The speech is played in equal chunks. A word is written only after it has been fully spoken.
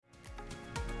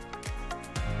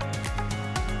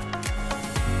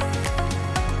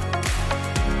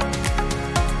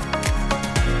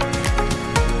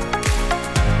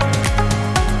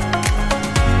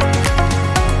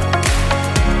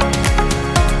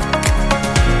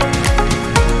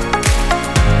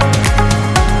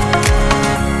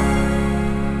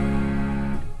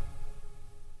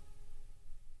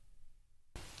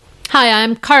Hi,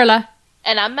 I'm Carla,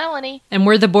 And I'm Melanie. and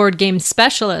we're the board game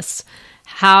specialists.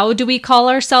 How do we call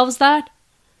ourselves that?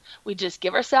 We just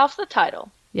give ourselves the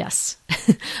title. Yes.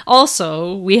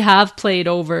 Also, we have played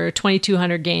over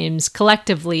 2,200 games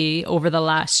collectively over the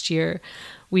last year.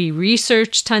 We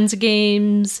research tons of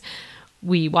games,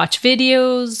 we watch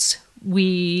videos,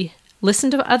 we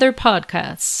listen to other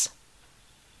podcasts.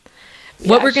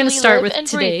 What we're going to start with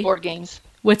today. Board games.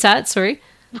 What's that? Sorry?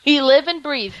 We live and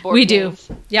breathe board We games.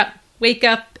 do. Yep. Wake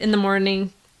up in the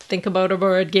morning, think about our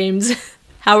board games,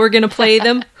 how we're going to play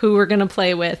them, who we're going to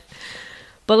play with.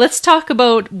 But let's talk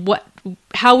about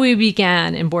how we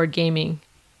began in board gaming.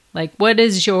 Like, what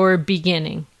is your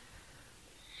beginning?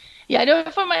 Yeah, I know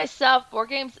for myself, board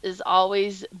games has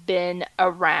always been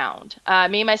around.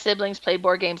 Me and my siblings played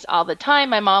board games all the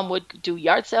time. My mom would do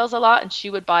yard sales a lot, and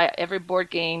she would buy every board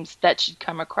games that she'd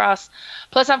come across.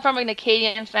 Plus, I'm from an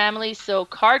Acadian family, so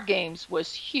card games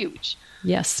was huge.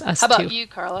 Yes, us How too. about you,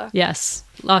 Carla? Yes,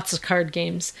 lots of card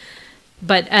games.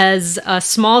 But as a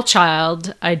small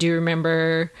child, I do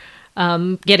remember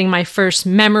getting my first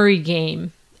memory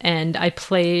game, and I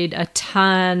played a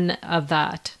ton of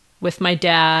that with my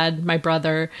dad, my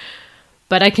brother,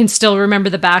 but I can still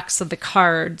remember the backs of the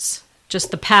cards,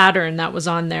 just the pattern that was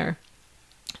on there.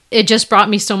 It just brought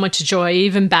me so much joy,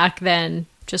 even back then.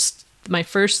 Just my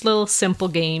first little simple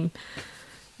game.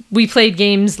 We played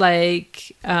games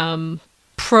like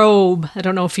Probe. I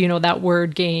don't know if you know that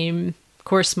word game. Of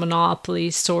course, Monopoly,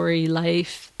 Sorry,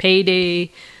 Life,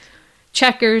 Payday,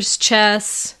 Checkers,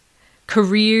 Chess,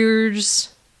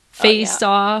 Careers, Face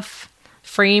Off,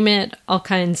 Frame It, all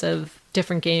kinds of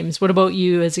different games. What about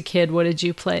you as a kid? What did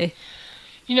you play?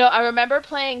 You know, I remember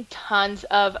playing tons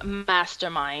of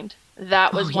Mastermind.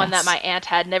 That was one that my aunt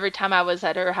had, and every time I was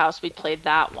at her house, we played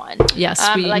that one. Yes,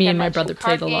 me and my brother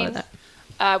played a lot of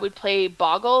that. We'd play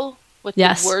Boggle with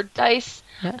the word dice.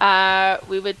 Yeah.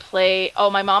 We would play,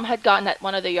 my mom had gotten at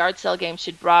one of the yard sale games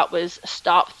she'd brought was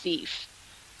Stop Thief.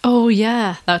 Oh,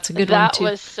 yeah, that's a good one too.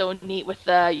 That was so neat with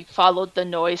you followed the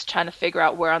noise trying to figure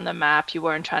out where on the map you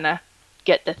were and trying to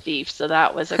get the thief. So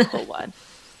that was a cool one.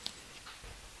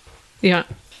 Yeah.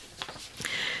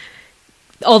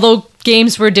 Although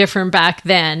games were different back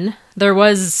then, there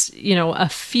was, a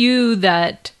few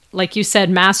that, like you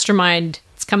said, Mastermind,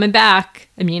 it's coming back.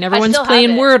 I mean, everyone's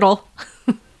playing Wordle.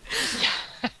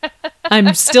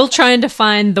 I'm still trying to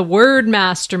find the word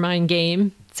Mastermind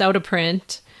game. It's out of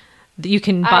print. You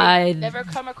can buy. I've never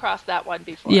come across that one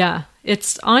before. Yeah,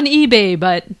 it's on eBay,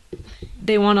 but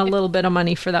they want a little bit of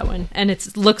money for that one. And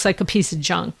it looks like a piece of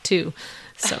junk, too.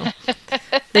 So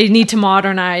they need to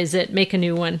modernize it, make a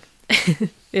new one.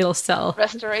 It'll sell.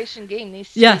 Restoration game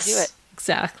needs to do it. Yes,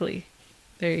 exactly.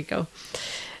 There you go.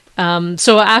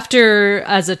 So after,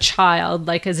 as a child,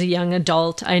 like as a young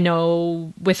adult, I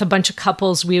know with a bunch of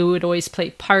couples, we would always play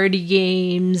party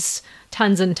games,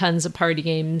 tons and tons of party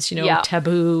games,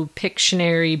 Taboo,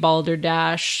 Pictionary,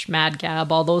 Balderdash, Mad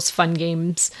Gab, all those fun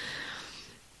games.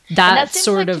 That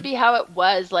seems to be how it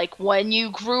was, like when you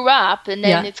grew up, and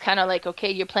then it's kind of like, okay,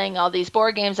 you're playing all these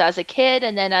board games as a kid,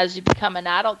 and then as you become an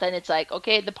adult, then it's like,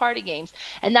 okay, the party games.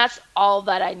 And that's all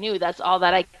that I knew. That's all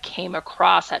that I came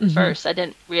across at first. I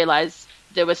didn't realize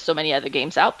there was so many other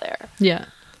games out there. Yeah.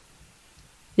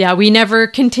 Yeah, we never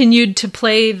continued to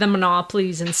play the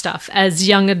Monopolies and stuff as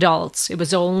young adults. It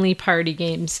was only party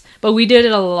games. But we did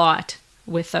it a lot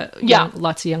with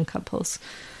lots of young couples.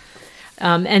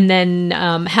 And then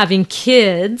having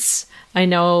kids, I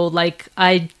know, like,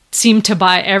 I seem to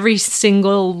buy every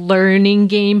single learning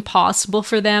game possible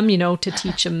for them, to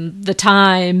teach them the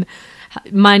time,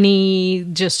 money,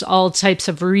 just all types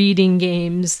of reading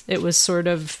games. It was sort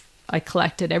of, I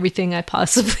collected everything I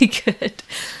possibly could.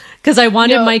 Because I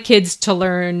wanted my kids to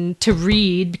learn to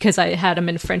read, because I had them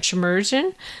in French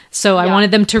immersion. So I wanted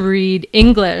them to read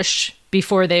English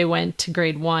before they went to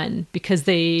grade 1, because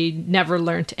they never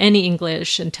learned any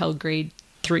English until grade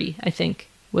 3, I think.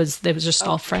 They was just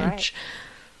all French. Right.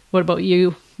 What about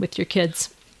you with your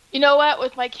kids? You know what?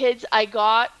 With my kids, I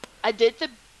did the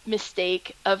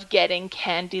mistake of getting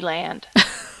Candyland.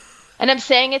 And I'm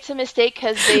saying it's a mistake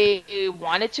because they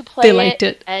wanted to play They liked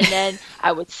it. And then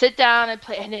I would sit down and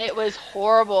play, and it was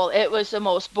horrible. It was the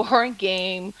most boring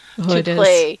game to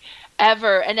play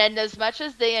ever. And then as much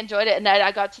as they enjoyed it, and then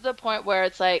I got to the point where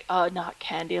it's like, oh, not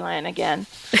Candyland again.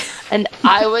 And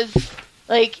I was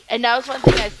like, and that was one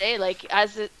thing I say, like,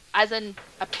 as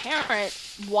a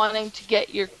parent wanting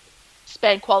to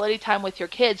spend quality time with your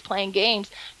kids playing games,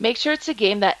 make sure it's a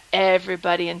game that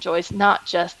everybody enjoys, not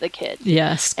just the kids.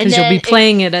 Yes, because you'll be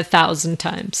playing it 1,000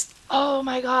 times. Oh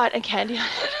my God. And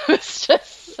Candyland was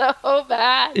just so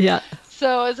bad. Yeah. So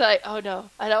I was like, oh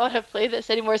no, I don't want to play this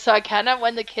anymore. So I kind of,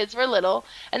 when the kids were little,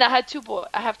 and I have two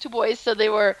boys, so they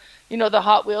were, the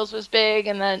Hot Wheels was big,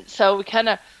 and then so we kind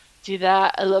of do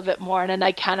that a little bit more, and then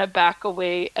I kind of back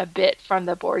away a bit from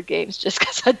the board games just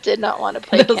because I did not want to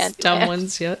play those dumb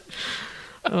ones yet.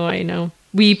 Oh, I know.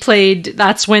 We played,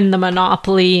 that's when the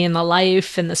Monopoly and the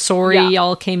Life and the Sorry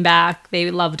all came back.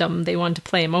 They loved them. They wanted to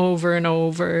play them over and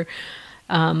over.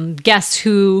 Guess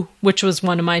Who, which was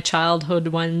one of my childhood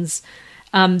ones.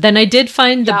 Then I did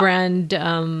find the brand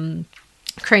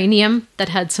Cranium that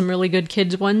had some really good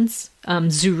kids ones.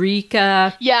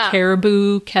 Zurika,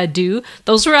 Caribou, Cadu.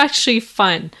 Those were actually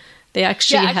fun. They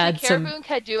actually had Caribou and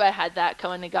Cadu, I had that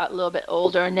when it got a little bit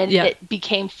older, and then it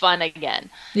became fun again.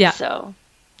 Yeah. So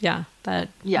that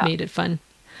made it fun.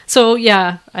 So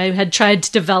I had tried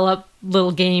to develop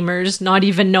little gamers, not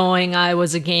even knowing I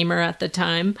was a gamer at the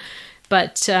time.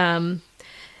 But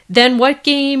then what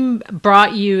game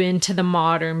brought you into the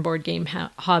modern board game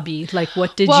hobby? Like,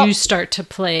 what did you start to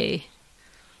play?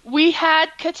 We had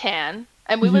Catan,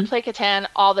 and we would play Catan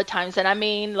all the times. And I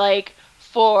mean, like,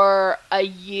 for a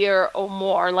year or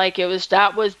more, like,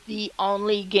 that was the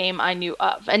only game I knew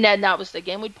of. And then that was the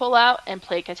game we'd pull out and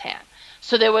play Catan.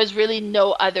 So there was really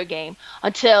no other game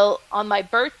until on my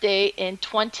birthday in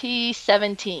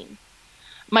 2017.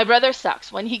 My brother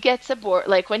sucks. When he gets a board,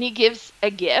 like when he gives a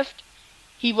gift,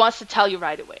 he wants to tell you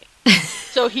right away.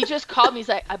 So he just called me. He's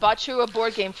like, I bought you a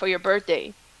board game for your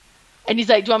birthday. And he's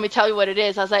like, do you want me to tell you what it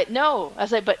is? I was like, no. I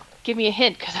was like, but give me a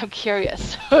hint because I'm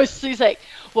curious. So he's like,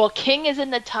 well, King is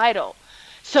in the title.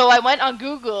 So I went on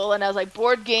Google and I was like,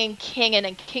 board game King, and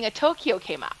then King of Tokyo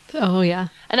came up. Oh, yeah.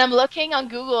 And I'm looking on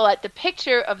Google at the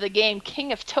picture of the game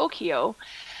King of Tokyo.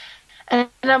 And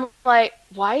I'm like,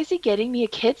 why is he getting me a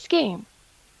kid's game?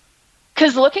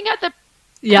 Because looking at the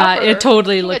cover, it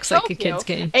totally looks like a kid's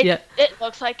game. It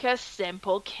looks like a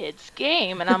simple kid's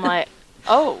game. And I'm like,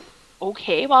 oh,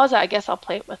 okay. Well, I guess I'll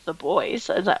play it with the boys.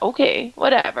 I was like, okay,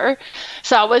 whatever.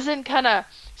 So I wasn't kind of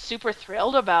super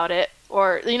thrilled about it.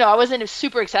 Or, I wasn't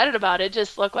super excited about it. It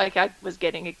just looked like I was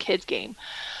getting a kid's game.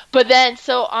 But then,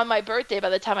 so on my birthday, by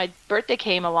the time my birthday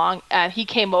came along, he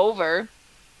came over,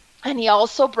 and he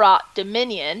also brought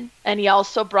Dominion, and he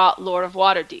also brought Lord of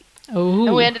Waterdeep. Ooh.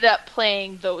 And we ended up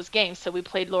playing those games. So we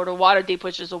played Lord of Waterdeep,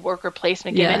 which is a worker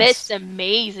placement game, and it's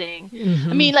amazing.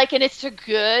 I mean, like, and it's a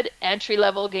good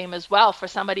entry-level game as well for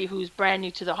somebody who's brand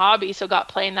new to the hobby. So got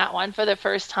playing that one for the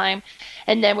first time.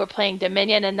 And then we're playing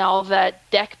Dominion and all the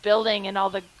deck building and all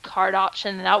the card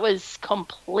option, and that was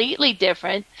completely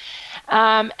different.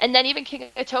 And then even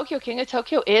King of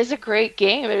Tokyo is a great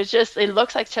game. It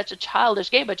looks like such a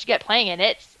childish game, but you get playing and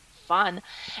it's fun.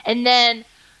 And then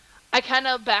I kind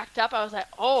of backed up. I was like,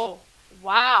 oh,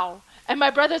 wow. And my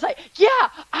brother's like, yeah,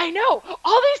 I know.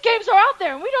 All these games are out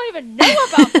there and we don't even know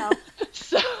about them.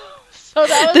 so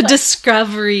that was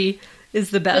discovery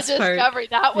is the best part.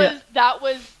 That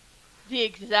was the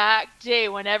exact day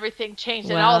when everything changed.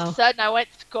 Wow. And all of a sudden I went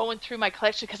going through my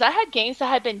collection because I had games that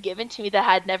had been given to me that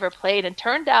I had never played, and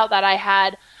turned out that I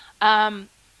had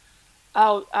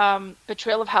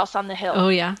Betrayal of House on the Hill. Oh,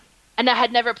 yeah. And I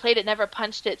had never played it, never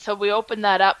punched it. So we opened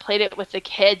that up, played it with the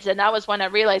kids. And that was when I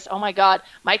realized, oh my God,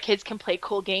 my kids can play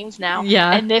cool games now.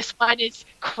 Yeah. And this one is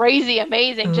crazy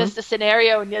amazing, just the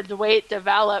scenario and the way it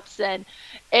develops. And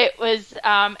it was,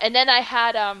 and then I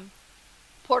had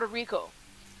Puerto Rico.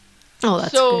 Oh,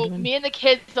 that's a good one. Me and the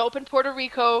kids opened Puerto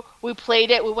Rico. We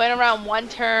played it. We went around one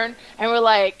turn and we're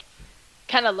like,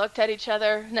 kind of looked at each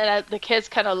other. And then the kids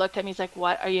kind of looked at me. He's like,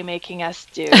 what are you making us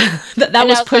do? that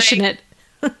was pushing it.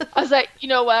 I was like, you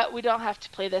know what? We don't have to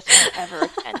play this one ever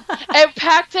again. And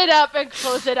packed it up and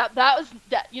closed it up. That was,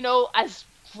 as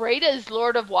great as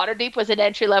Lord of Waterdeep was an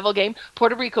entry-level game,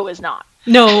 Puerto Rico is not.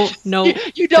 No,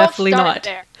 you don't definitely start not.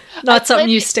 There. Not something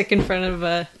you stick in front of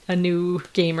a new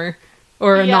gamer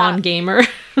or a non-gamer.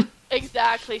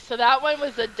 Exactly. So that one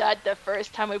was a dud the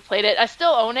first time we played it. I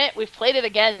still own it. We've played it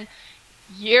again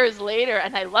years later,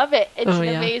 and I love it. It's an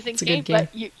amazing game, but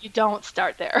you don't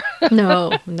start there.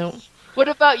 No. What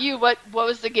about you? What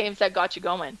was the games that got you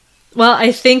going? Well,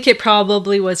 I think it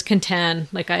probably was Catan.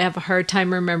 Like, I have a hard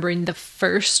time remembering the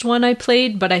first one I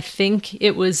played, but I think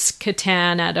it was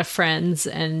Catan at a friend's,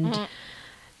 and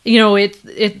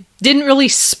it didn't really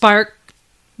spark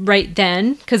right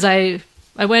then, because I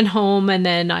went home and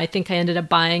then I think I ended up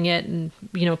buying it and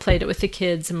played it with the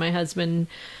kids and my husband,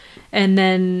 and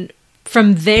then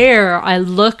from there I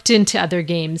looked into other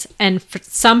games, and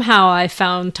somehow I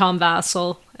found Tom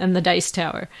Vassal and the Dice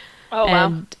Tower. Oh, wow.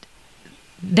 And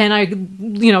then I,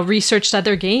 researched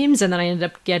other games, and then I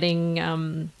ended up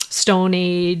getting Stone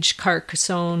Age,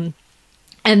 Carcassonne,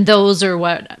 and those are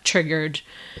what triggered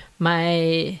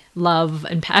my love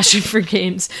and passion for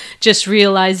games. Just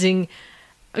realizing,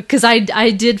 because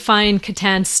I did find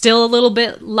Catan still a little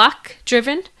bit luck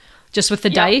driven, just with the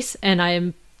dice, and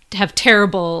I have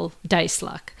terrible dice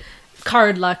luck,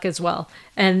 card luck as well.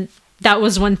 And that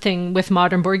was one thing with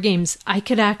modern board games. I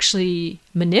could actually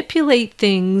manipulate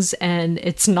things, and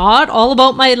it's not all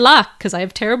about my luck, because I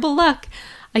have terrible luck.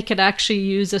 I could actually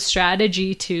use a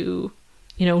strategy to,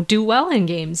 do well in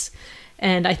games.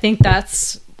 And I think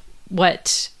that's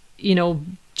what,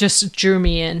 just drew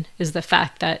me in, is the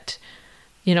fact that,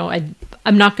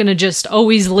 I'm not going to just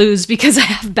always lose because I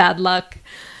have bad luck.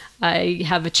 I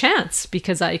have a chance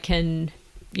because I can,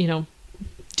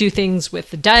 do things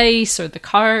with the dice or the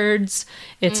cards.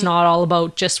 It's not all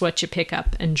about just what you pick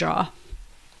up and draw.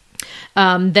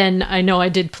 Then I know I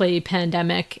did play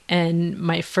Pandemic, and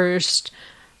my first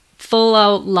full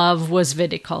out love was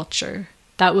viticulture.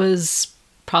 That was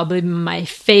probably my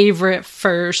favorite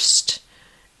first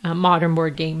modern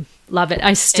board game. Love it.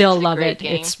 I still love it.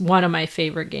 Game. It's one of my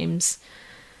favorite games.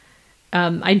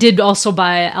 I did also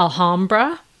buy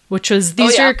Alhambra, which was,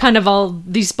 these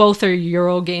both are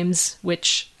Euro games,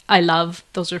 which I love.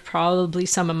 Those are probably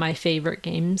some of my favorite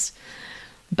games.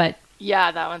 But yeah,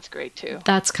 that one's great too.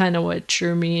 That's kind of what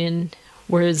drew me in.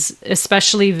 Whereas,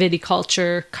 especially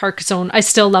viticulture, Carcassonne. I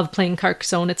still love playing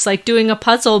Carcassonne. It's like doing a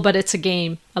puzzle, but it's a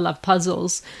game. I love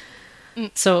puzzles.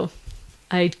 So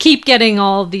I keep getting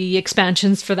all the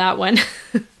expansions for that one.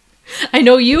 I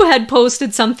know you had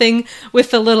posted something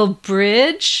with a little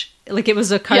bridge. Like it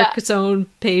was a Carcassonne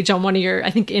page on one of your,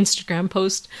 I think, Instagram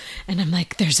posts. And I'm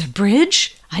like, there's a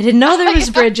bridge? I didn't know there was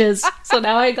bridges. So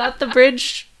now I got the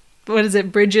bridge. What is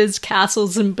it? Bridges,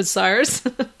 castles, and bazaars.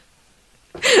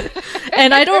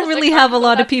 And I don't really have a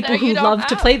lot of people who love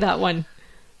to play that one.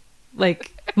 Like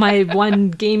my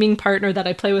one gaming partner that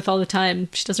I play with all the time,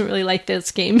 she doesn't really like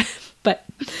this game. But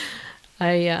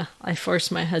I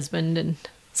force my husband and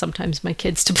sometimes my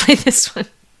kids to play this one.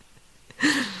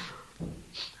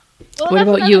 Well, what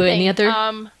about you? Thing. Any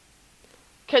other?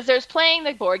 Because there's playing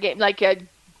the board game, like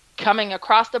coming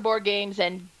across the board games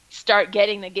and start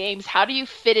getting the games. How do you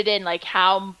fit it in? Like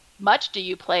how much do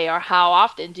you play, or how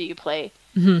often do you play?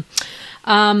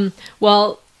 Mm-hmm.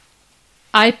 Well,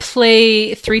 I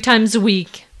play 3 times a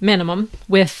week minimum.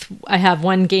 I have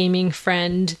one gaming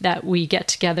friend that we get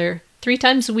together 3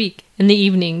 times a week in the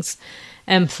evenings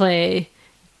and play.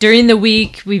 During the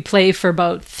week, we play for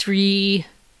about 3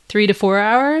 to 4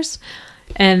 hours.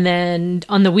 And then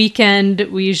on the weekend,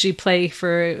 we usually play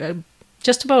for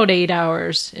just about 8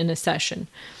 hours in a session.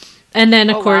 And then,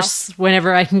 of course,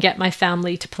 whenever I can get my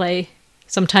family to play,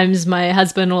 sometimes my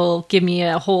husband will give me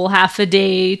a whole half a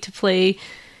day to play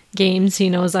games. He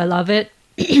knows I love it.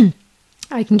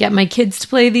 I can get my kids to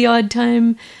play the odd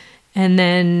time. And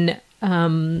then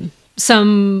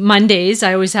some Mondays,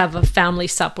 I always have a family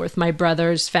sup with my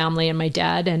brother's family and my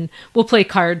dad, and we'll play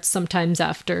cards sometimes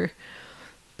after.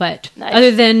 But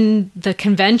other than the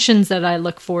conventions that I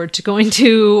look forward to going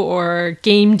to, or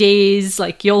game days,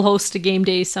 like you'll host a game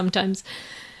day sometimes,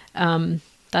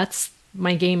 that's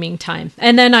my gaming time.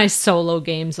 And then I solo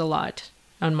games a lot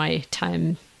on my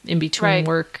time in between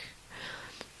work.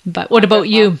 But what about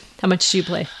you? How much do you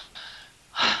play?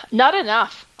 Not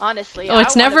enough, honestly. Oh,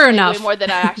 it's never enough. Way more than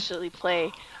I actually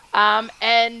play.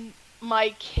 And my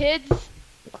kids,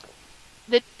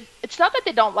 it's not that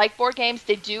they don't like board games.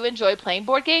 They do enjoy playing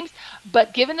board games.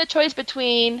 But given the choice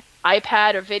between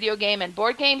iPad or video game and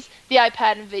board games, the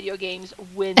iPad and video games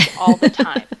wins all the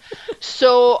time.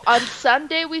 So on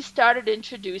Sunday, we started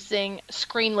introducing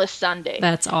Screenless Sunday.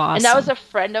 That's awesome. And that was a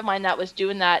friend of mine that was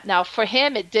doing that. Now, for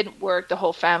him, it didn't work. The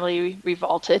whole family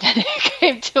revolted, and it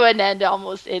came to an end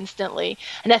almost instantly.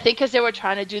 And I think because they were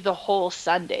trying to do the whole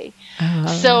Sunday.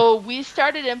 So we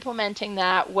started implementing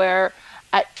that where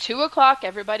at 2:00,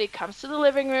 everybody comes to the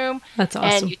living room. That's awesome.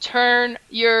 And you turn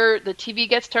the TV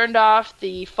gets turned off,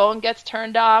 the phone gets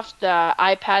turned off, the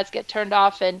iPads get turned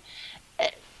off, and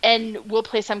we'll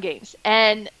play some games.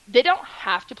 And they don't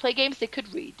have to play games. They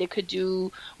could read. They could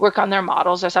do work on their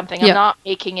models or something. I'm not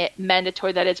making it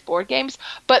mandatory that it's board games.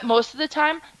 But most of the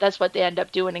time, that's what they end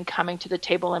up doing and coming to the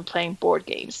table and playing board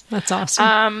games. That's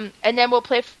awesome. And then we'll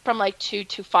play from like 2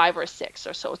 to 5 or 6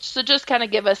 or so. So just kind of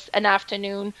give us an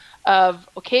afternoon of,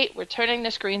 okay, we're turning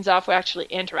the screens off. We're actually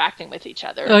interacting with each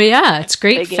other. Oh, yeah. It's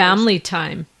great family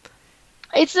time.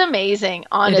 It's amazing,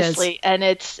 honestly. And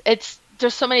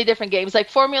there's so many different games. Like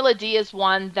Formula D is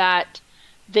one that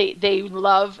they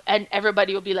love, and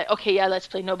everybody will be like, okay, yeah, let's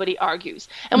play. Nobody argues.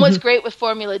 And what's great with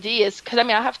Formula D is, because I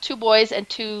have 2 boys and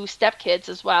 2 stepkids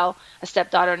as well, a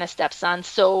stepdaughter and a stepson.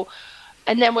 So,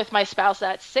 and then with my spouse,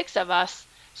 that's 6 of us.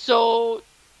 So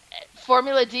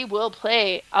Formula D will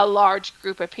play a large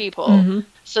group of people. Mm-hmm.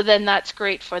 So then that's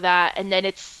great for that. And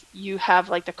then you have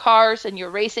like the cars and you're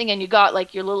racing and you got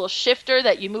like your little shifter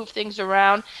that you move things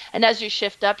around. And as you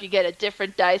shift up, you get a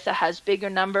different dice that has bigger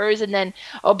numbers. And then,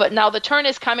 but now the turn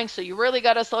is coming. So you really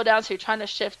got to slow down. So you're trying to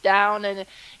shift down. And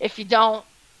if you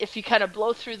kind of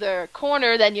blow through the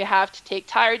corner, then you have to take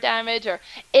tire damage. Or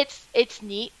it's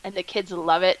neat and the kids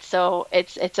love it. So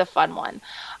it's a fun one.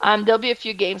 There'll be a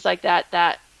few games like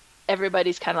that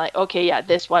everybody's kind of like, okay, yeah,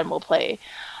 this one we'll play.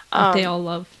 That they all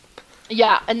love.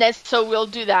 Yeah, and then so we'll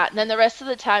do that. And then the rest of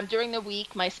the time during the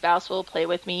week, my spouse will play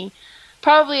with me.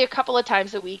 Probably a couple of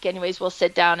times a week anyways, we'll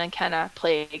sit down and kind of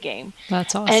play a game.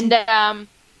 That's awesome. And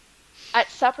at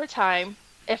supper time,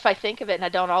 if I think of it, and I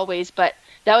don't always, but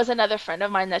that was another friend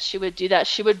of mine that she would do that.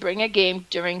 She would bring a game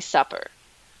during supper.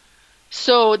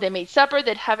 So they made supper,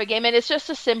 they'd have a game, and it's just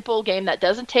a simple game that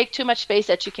doesn't take too much space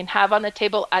that you can have on the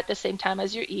table at the same time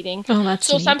as you're eating. Oh, that's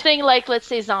so neat. Something like, let's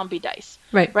say, zombie dice.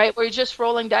 Right. Where you're just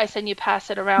rolling dice and you pass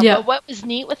it around. Yeah. But what was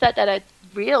neat with that I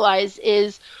realized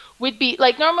is we'd be,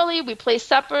 like, normally we play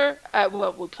supper.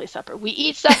 We play supper. We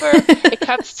eat supper. It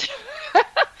comes to...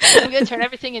 I'm going to turn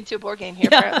everything into a board game here,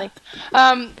 apparently.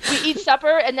 We eat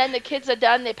supper, and then the kids are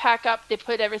done. They pack up, they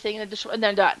put everything in the dish, and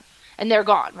they're done. And they're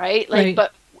gone, right? Right.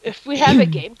 But if we have a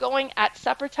game going at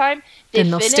supper time,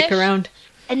 then they'll stick around.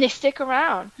 And they stick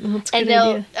around. Well, that's a and good they'll,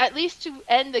 idea. at least to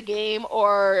end the game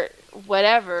or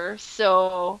whatever.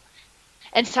 So,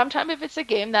 and sometimes if it's a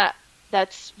game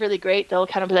that's really great, they'll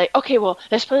kind of be like, okay, well,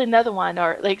 let's play another one.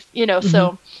 Or like,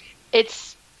 so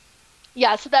it's,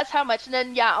 yeah, so that's how much. And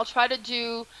then, yeah, I'll try to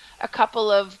do a couple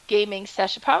of gaming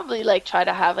sessions, probably like try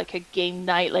to have like a game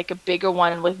night, like a bigger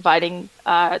one with inviting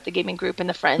the gaming group and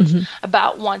the friends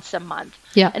about once a month.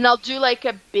 Yeah. And I'll do like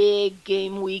a big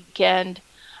game weekend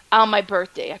on my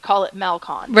birthday. I call it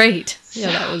Melcon. Right. Yeah,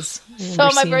 that was. So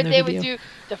my birthday we do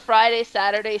the Friday,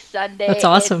 Saturday, Sunday. That's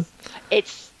awesome.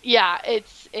 It's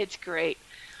great.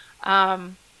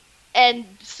 And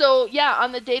so, yeah,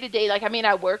 on the day-to-day, like, I mean,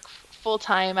 I work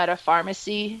full-time at a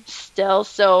pharmacy still.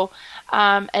 So,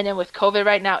 and then with COVID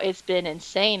right now, it's been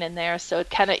insane in there. So it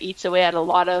kind of eats away at a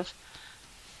lot of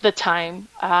the time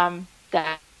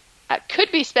that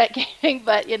could be spent gaming.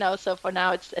 But, so for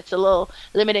now, it's a little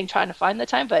limiting trying to find the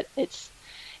time. But it's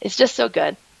just so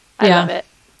good. I love it.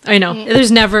 I know.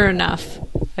 There's never enough.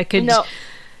 I could... No.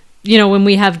 When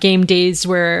we have game days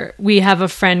where we have a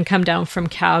friend come down from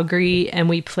Calgary and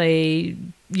we play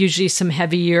usually some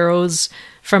heavy Euros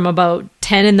from about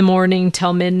 10 in the morning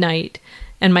till midnight.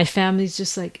 And my family's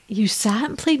just like, you sat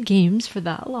and played games for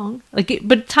that long?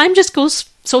 But time just goes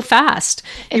so fast.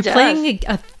 You're playing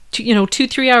a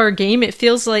 2-3 hour game. It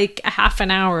feels like a half an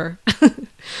hour.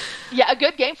 Yeah, a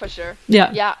good game for sure.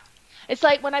 Yeah. Yeah. It's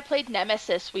like when I played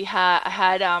Nemesis, I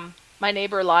had my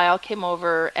neighbor Lyle came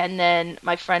over, and then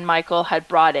my friend Michael had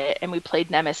brought it, and we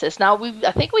played Nemesis. Now,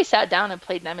 I think we sat down and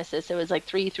played Nemesis. It was like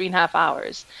 3.5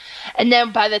 hours. And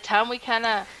then by the time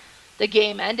the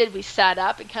game ended, we sat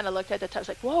up and kind of looked at the time. I was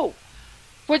like, whoa,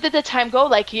 where did the time go?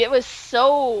 Like, it was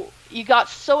you got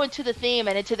so into the theme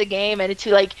and into the game and into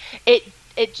like,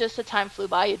 it just, the time flew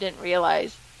by. You didn't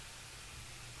realize.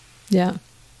 Yeah.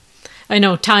 I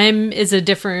know time is a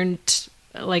different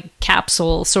like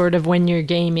capsule sort of when you're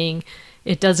gaming.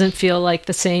 It doesn't feel like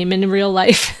the same in real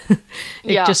life.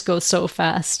 It just goes so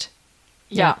fast.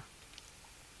 Yeah.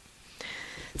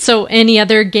 So any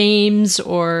other games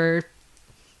or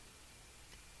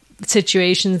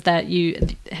situations that you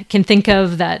can think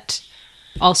of that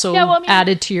also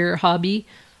added to your hobby?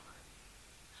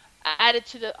 Added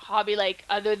to the hobby, like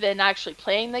other than actually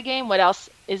playing the game, what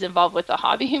else is involved with the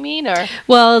hobby, you mean? Or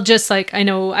well, just like, I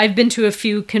know I've been to a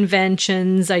few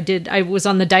conventions. I was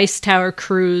on the Dice Tower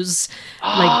cruise.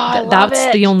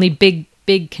 That's the only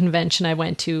big convention I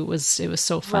went to. It was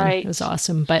so fun. Right. It was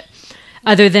awesome. But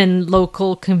other than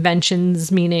local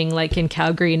conventions, meaning like in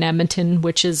Calgary and Edmonton,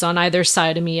 which is on either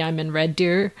side of me, I'm in Red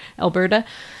Deer, Alberta.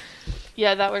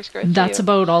 Yeah, that works great. That's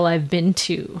about all I've been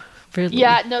to. Really.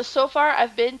 Yeah, no, so far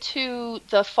I've been to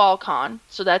the Fall Con,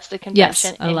 so that's the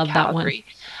convention I love Calgary.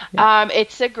 That one. Yeah.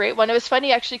 It's a great one. It was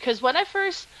funny, actually, because when I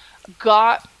first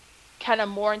got kind of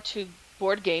more into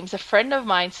board games, a friend of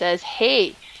mine says,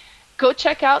 hey, go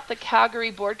check out the Calgary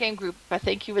board game group. I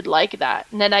think you would like that.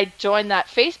 And then I joined that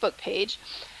Facebook page,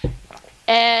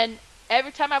 and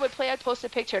every time I would play, I'd post a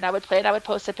picture, and I would play, and I would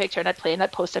post a picture, and I'd play, and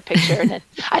I'd post a picture. And then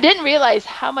I didn't realize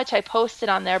how much I posted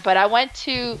on there, but I went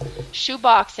to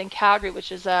Shoebox in Calgary,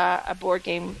 which is a board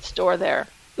game store there.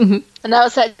 Mm-hmm. And I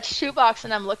was at Shoebox,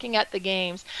 and I'm looking at the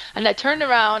games, and I turned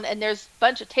around, and there's a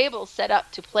bunch of tables set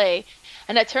up to play,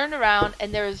 and I turned around,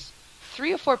 and there's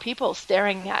 3 or 4 people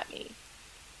staring at me.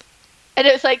 And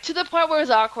it was like to the point where it was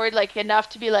awkward, like enough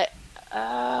to be like,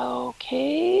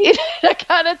 okay. I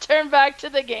kind of turned back to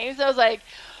the games. I was like,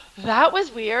 that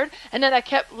was weird. And then I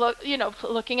kept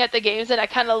looking at the games, and I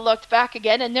kind of looked back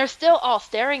again, and they're still all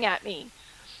staring at me.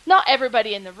 Not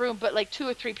everybody in the room, but like 2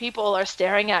 or 3 people are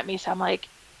staring at me. So I'm like,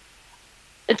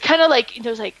 it's kind of like, it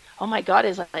was like, oh my God,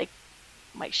 is like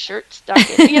my shirt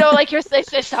stuck in, like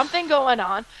there's something going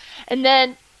on. And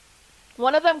then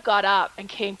one of them got up and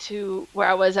came to where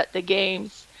I was at the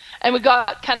games, and we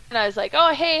got kind of, I was like,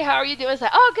 oh, hey, how are you doing? I was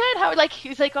like, oh, good. How, like, he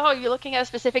was like, oh, you're looking at a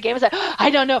specific game? I was like, oh, I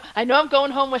don't know. I know I'm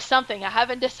going home with something. I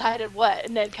haven't decided what.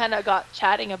 And then kind of got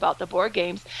chatting about the board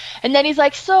games. And then he's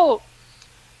like, so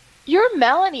you're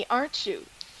Melanie, aren't you?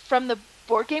 From the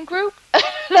board game group? And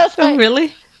I was like,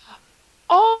 really?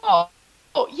 Oh,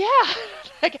 yeah.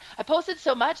 Like, I posted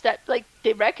so much that like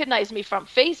they recognized me from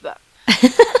Facebook.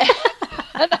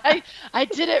 And I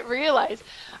didn't realize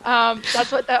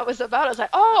that's what that was about. I was like,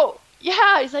 oh,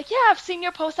 yeah. He's like, yeah, I've seen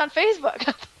your post on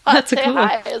Facebook. That's cool.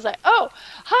 Hi. I was like, oh,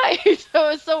 hi. So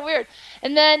it was so weird.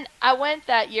 And then I went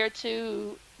that year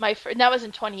to and that was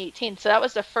in 2018. So that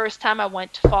was the first time I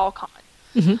went to FallCon.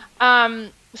 Mm-hmm.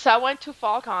 So I went to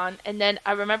FallCon, and then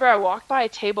I remember I walked by a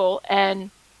table, and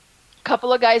a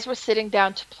couple of guys were sitting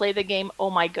down to play the game Oh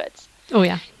My Goods. Oh,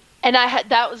 yeah. And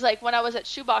that was like when I was at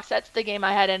Shoebox, that's the game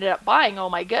I had ended up buying, Oh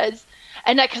My Goods.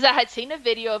 And because I had seen a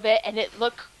video of it, and it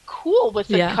looked cool with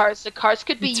the cards. The cards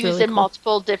could be used really in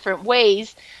multiple different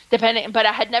ways, depending, but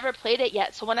I had never played it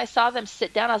yet. So when I saw them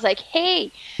sit down, I was like,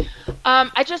 hey,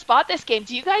 I just bought this game.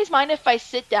 Do you guys mind if I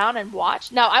sit down and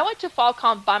watch? Now, I went to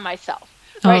FallCon by myself.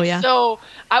 Right? Oh, yeah. So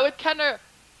I would kind of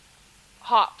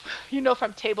hop,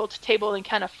 from table to table and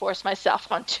kind of force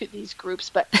myself onto these groups.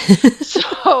 But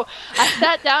so I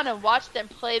sat down and watched them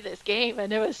play this game.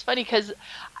 And it was funny because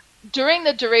during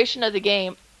the duration of the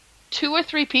game, 2 or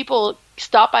 3 people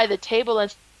stop by the table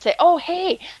and say, oh,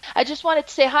 hey, I just wanted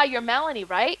to say hi. You're Melanie,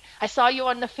 right? I saw you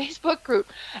on the Facebook group.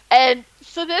 And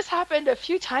so this happened a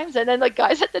few times. And then the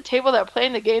guys at the table that were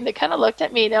playing the game, they kind of looked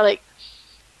at me and they're like,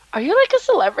 are you like a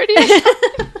celebrity or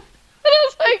something? And I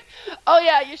was like, oh,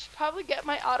 yeah, you should probably get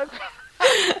my autograph.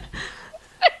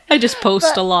 I just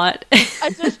post a lot.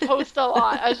 I just post a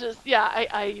lot. I was just,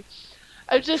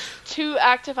 I'm just too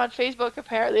active on Facebook,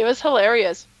 apparently. It was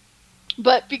hilarious.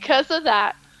 But because of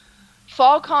that,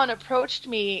 FallCon approached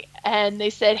me and they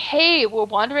said, hey, we're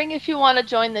wondering if you want to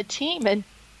join the team and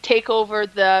take over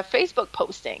the Facebook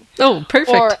posting. Oh,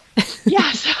 perfect.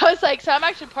 So I was like, so I'm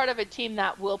actually part of a team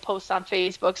that will post on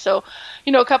Facebook. So,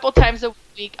 a couple times a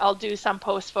week, I'll do some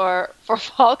posts for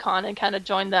FallCon and kind of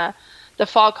join the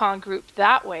FallCon group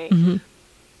that way. Mm-hmm.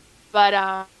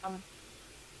 But,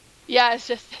 it's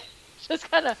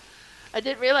just kind of, I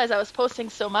didn't realize I was posting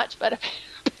so much, but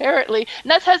apparently,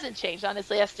 and that hasn't changed,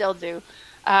 honestly. I still do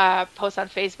post on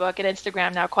Facebook and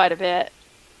Instagram now quite a bit.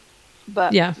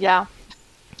 But, yeah.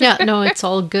 Yeah, no, it's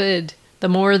all good. The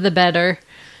more, the better,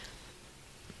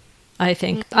 I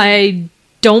think. Mm-hmm. I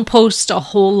don't post a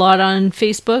whole lot on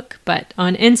Facebook, but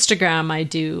on Instagram I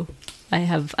do.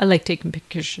 I like taking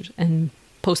pictures and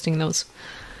posting those.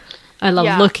 I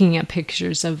love looking at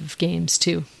pictures of games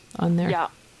too on there.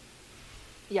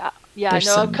 Yeah.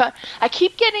 I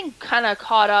keep getting kind of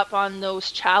caught up on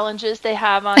those challenges they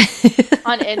have on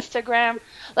on Instagram.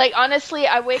 Like, honestly,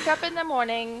 I wake up in the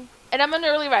morning, and I'm an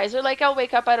early riser. Like, I'll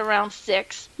wake up at around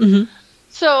 6. Mm-hmm.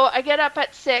 So I get up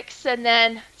at 6, and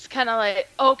then it's kind of like,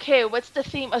 okay, what's the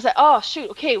theme? I was like, oh, shoot,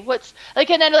 okay, what's... Like,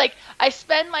 and then, like, I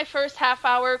spend my first half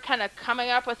hour kind of coming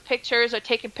up with pictures or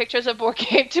taking pictures of board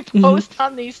game to post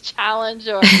on these challenge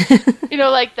or,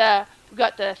 like we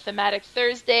got the Thematic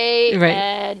Thursday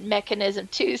and Mechanism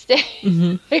Tuesday.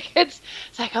 Mm-hmm. Like, it's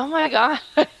like, oh, my God,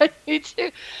 me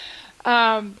too.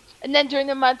 And then during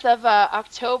the month of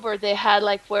October, they had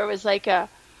like where it was like a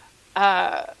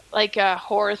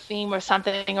horror theme or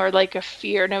something, or like a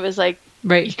fear, and it was like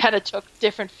you kind of took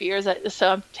different fears. So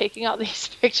I'm taking all these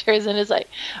pictures, and it's like,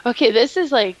 okay, this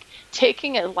is like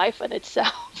taking a life on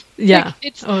itself. Yeah, like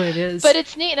it is. But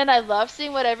it's neat, and I love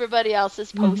seeing what everybody else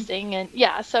is posting, and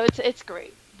so it's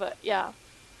great. But yeah,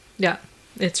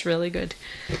 it's really good.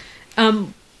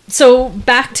 So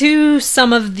back to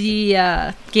some of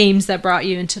the games that brought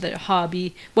you into the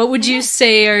hobby. What would you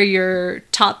say are your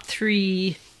top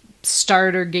 3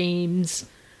 starter games?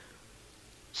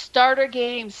 Starter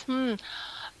games. When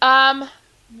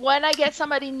I get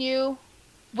somebody new,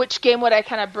 which game would I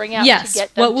kind of bring out to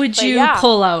get them what would to play? You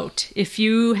pull out if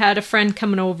you had a friend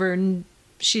coming over and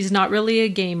she's not really a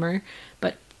gamer,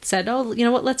 but said, oh, you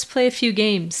know what, let's play a few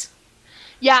games?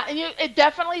 Yeah, and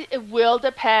it will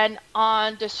depend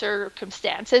on the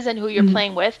circumstances and who you're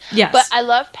playing with. Yes. But I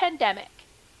love Pandemic.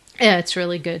 Yeah, it's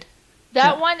really good.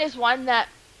 That one is one that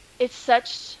it's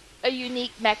such a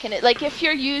unique mechanism. Like if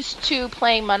you're used to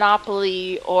playing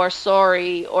Monopoly or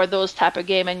Sorry or those type of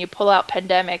game and you pull out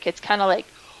Pandemic, it's kind of like,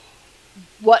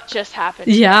 what just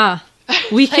happened? Yeah.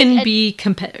 We can be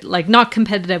not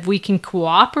competitive. We can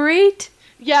cooperate.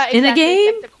 Yeah, exactly. In a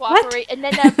game. Like to cooperate, and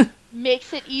then that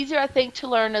makes it easier, I think, to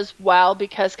learn as well.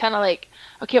 Because kind of like,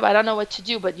 okay, well, I don't know what to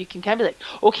do, but you can kind of be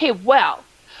like, okay, well,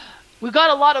 we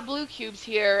got a lot of blue cubes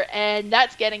here, and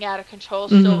that's getting out of control.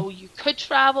 Mm-hmm. So you could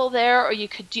travel there, or you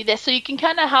could do this. So you can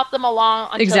kind of help them along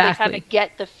until they kind of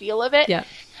get the feel of it. Yeah.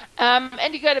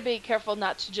 And you got to be careful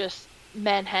not to just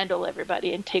manhandle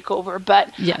everybody and take over.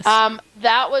 But yes.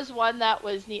 That was one that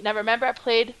was neat. And I remember I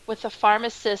played with a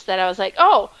pharmacist that I was like,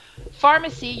 oh,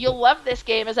 pharmacy, you'll love this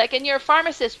game. It's like, and your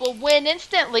pharmacist will win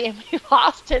instantly. And we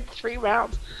lost in 3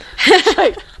 rounds. It's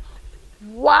like,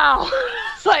 wow.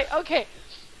 It's like, okay,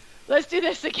 let's do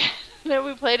this again. And then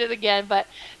we played it again. But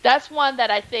that's one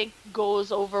that I think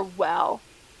goes over well.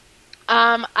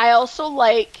 I also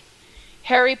like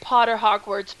Harry Potter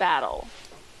Hogwarts Battle.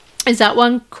 Is that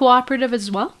one cooperative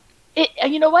as well?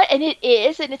 You know what? And it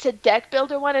is, and it's a deck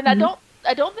builder one. And mm-hmm.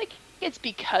 I don't think it's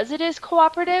because it is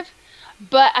cooperative,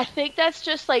 but I think that's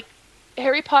just like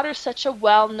Harry Potter is such a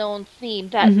well-known theme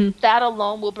that mm-hmm. that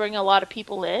alone will bring a lot of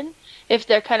people in if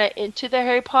they're kind of into the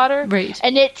Harry Potter. Right.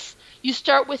 And you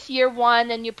start with year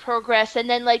 1 and you progress, and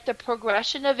then like the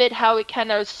progression of it, how it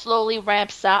kind of slowly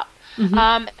ramps up,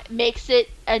 mm-hmm. Makes it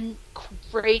a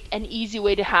great and easy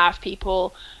way to have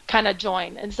people kind of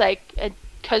join. It's like,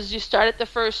 because you start at the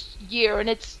first year and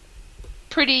it's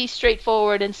pretty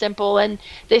straightforward and simple, and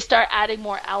they start adding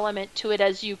more element to it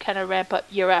as you kind of ramp up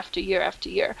year after year after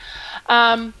year.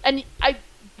 And I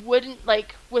wouldn't,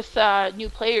 like with new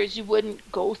players, you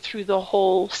wouldn't go through the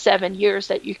whole 7 years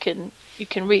that you can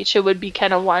reach. It would be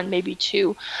kind of 1, maybe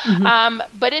 2. Mm-hmm.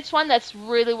 But it's one that's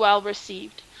really well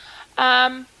received.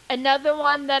 Another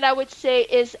one that I would say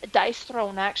is Dice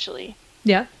Throne, actually.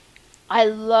 Yeah. I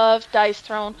love Dice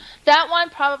Throne. That one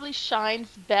probably shines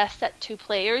best at 2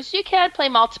 players. You can play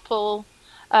multiplayers,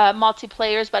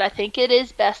 but I think it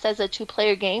is best as a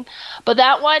 2-player game. But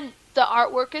that one, the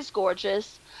artwork is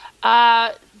gorgeous.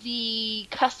 The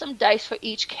custom dice for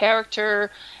each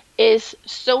character is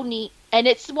so neat. And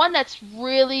it's one that's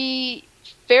really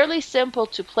fairly simple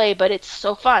to play, but it's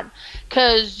so fun.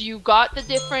 Because you got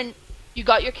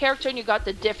your character and you got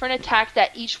the different attacks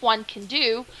that each one can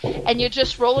do, and you're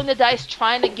just rolling the dice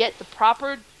trying to get the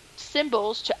proper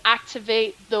symbols to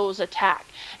activate those attacks.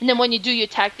 And then when you do, you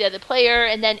attack the other player,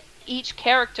 and then each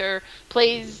character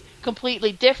plays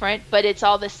completely different, but it's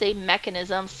all the same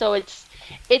mechanism. So it's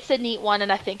a neat one,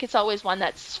 and I think it's always one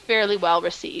that's fairly well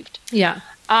received. Yeah.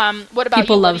 What about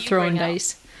people you? love throwing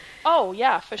dice. Oh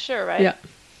yeah, for sure, right? Yeah.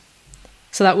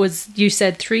 So that was, you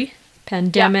said 3?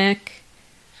 Pandemic,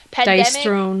 Dice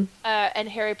Throne, and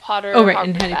Harry Potter. Oh, right,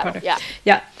 and Harry Potter.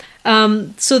 Yeah.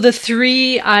 So the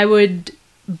 3 I would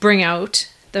bring out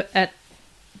at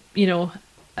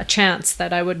a chance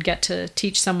that I would get to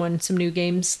teach someone some new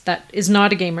games that is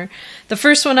not a gamer. The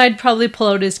first one I'd probably pull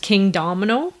out is King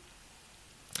Domino.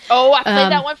 Oh, I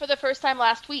played that one for the first time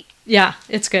last week. Yeah,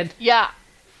 it's good. Yeah.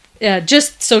 Yeah,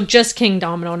 just King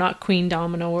Domino, not Queen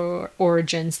Domino or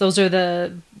Origins. Those are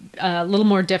the little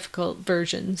more difficult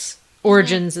versions.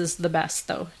 Origins is the best,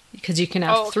 though, because you can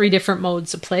have 3 different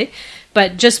modes of play.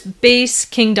 But just base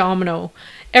King Domino.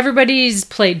 Everybody's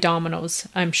played dominoes,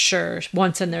 I'm sure,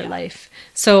 once in their life.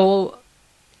 So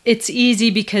it's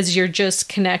easy because you're just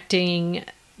connecting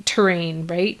terrain,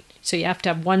 right? So you have to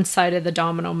have one side of the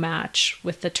domino match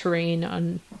with the terrain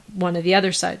on one of the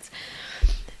other sides.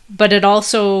 But it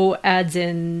also adds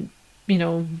in,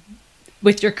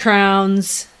 with your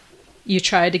crowns, you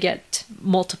try to get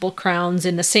multiple crowns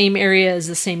in the same area as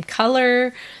the same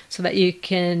color so that you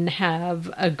can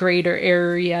have a greater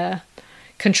area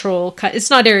control. It's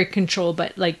not area control,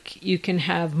 but like you can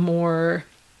have more...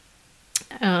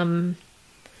 build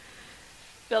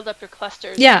up your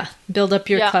clusters. Yeah, build up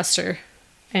your cluster.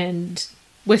 And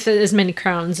with as many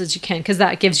crowns as you can, because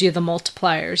that gives you the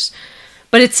multipliers.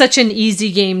 But it's such an easy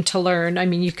game to learn. I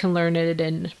mean, you can learn it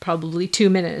in probably 2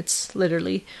 minutes,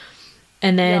 literally.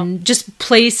 And then just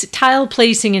tile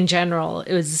placing in general,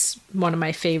 it was one of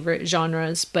my favorite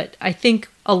genres. But I think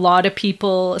a lot of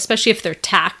people, especially if they're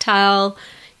tactile,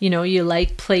 you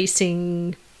like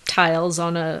placing tiles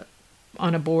on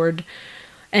a board,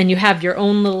 and you have your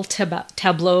own little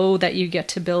tableau that you get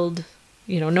to build.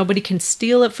 Nobody can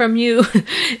steal it from you.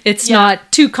 It's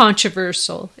not too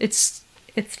controversial. It's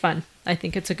fun. I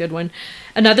think it's a good one.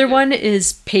 Another one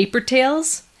is Paper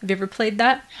Tales. Have you ever played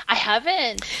that? I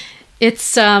haven't.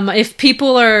 It's if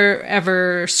people are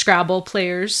ever Scrabble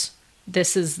players,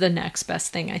 this is the next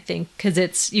best thing, I think, because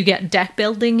it's you get deck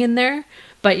building in there,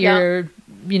 but you're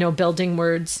building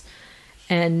words,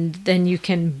 and then you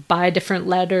can buy different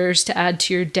letters to add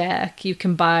to your deck. You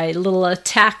can buy little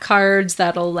attack cards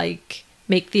that'll like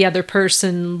make the other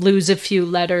person lose a few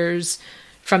letters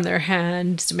from their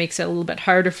hand, so it makes it a little bit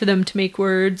harder for them to make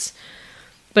words.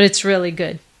 But it's really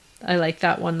good. I like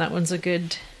that one. That one's a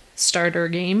good starter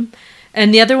game.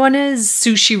 And the other one is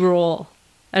Sushi Roll.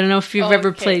 I don't know if you've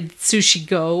ever played Sushi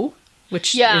Go,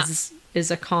 which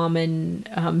is a common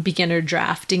beginner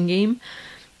drafting game.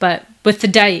 But with the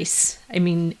dice, I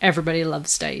mean, everybody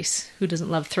loves dice. Who doesn't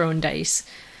love throwing dice?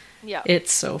 Yeah.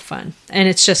 It's so fun. And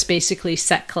it's just basically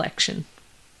set collection.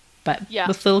 But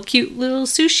with little cute little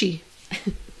sushi.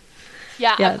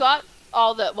 I've got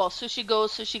all the,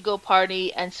 Sushi Go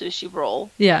Party, and Sushi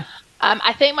Roll. Yeah.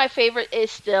 I think my favorite is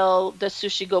still the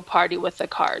Sushi Go Party with the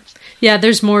cards. Yeah,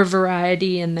 there's more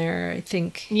variety in there, I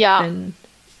think. Yeah.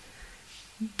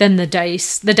 Than the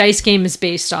dice. The dice game is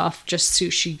based off just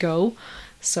Sushi Go.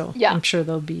 So I'm sure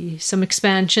there'll be some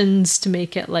expansions to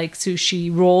make it like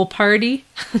Sushi Roll Party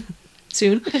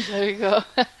soon. There you go.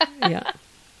 Yeah.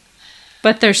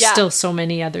 But there's still so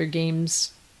many other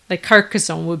games. Like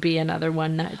Carcassonne would be another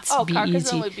one that's be Carcassonne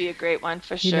easy. Would be a great one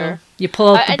for sure. You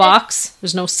pull out the box.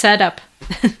 There's no setup.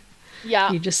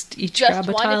 Yeah. You just grab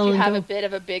a tile if you have go. a bit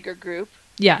of a bigger group.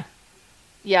 Yeah.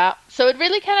 Yeah. So it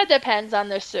really kind of depends on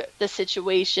the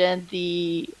situation,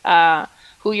 the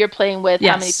who you're playing with,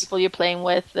 how many people you're playing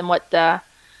with, and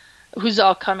who's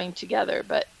all coming together.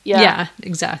 But yeah,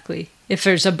 exactly. If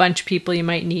there's a bunch of people, you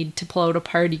might need to pull out a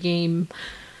party game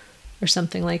or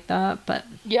something like that. But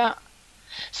yeah.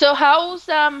 So how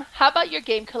about your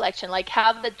game collection? Like,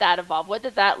 how did that evolve? What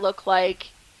did that look like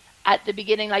at the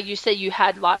beginning? Like you said, you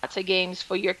had lots of games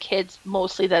for your kids,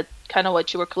 mostly that kind of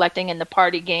what you were collecting in the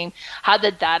party game. How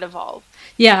did that evolve?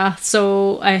 Yeah,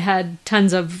 so I had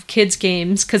tons of kids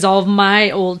games because all of my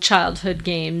old childhood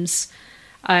games,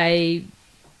 I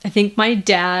think my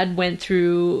dad went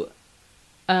through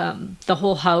the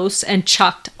whole house and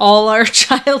chucked all our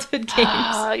childhood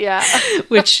games.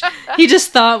 Which he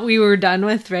just thought we were done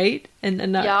with, right? And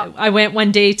then I went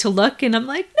one day to look and I'm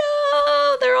like,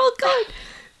 no, they're all gone.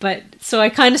 But so I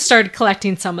kind of started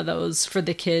collecting some of those for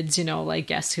the kids, like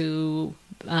Guess Who,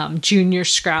 Junior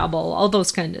Scrabble, all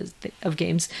those kind of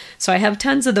games. So I have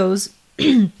tons of those.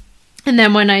 And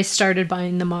then when I started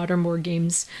buying the modern board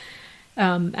games,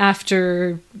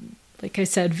 after, like I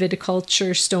said,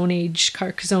 Viticulture, Stone Age,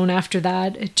 Carcassonne, after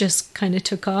that, it just kind of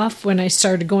took off when I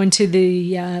started going to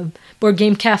the board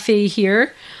game cafe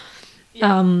here.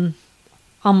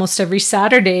 Almost every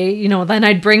Saturday, then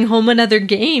I'd bring home another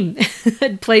game.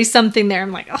 I'd play something there.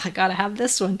 I'm like, I gotta have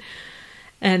this one.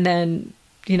 And then,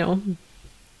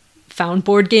 found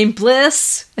Board Game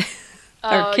Bliss,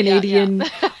 our Canadian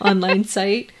online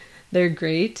site. They're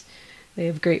great. They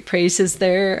have great prices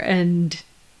there. And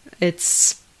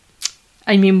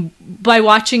by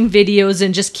watching videos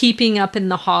and just keeping up in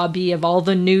the hobby of all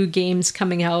the new games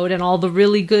coming out and all the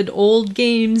really good old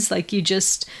games, like you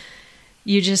just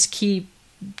keep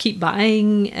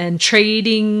buying and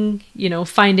trading,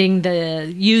 finding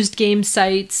the used game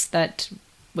sites that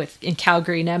in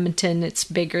Calgary and Edmonton, it's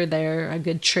bigger there, a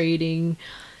good trading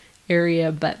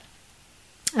area. But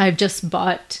I've just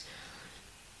bought,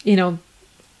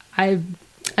 I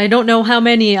don't know how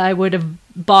many I would have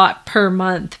bought per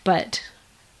month, but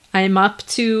I'm up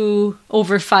to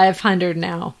over 500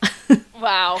 now.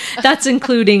 Wow. That's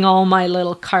including all my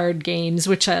little card games,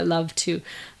 which I love too.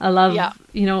 I love,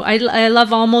 I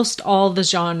love almost all the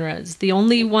genres. The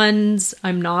only ones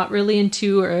I'm not really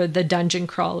into are the dungeon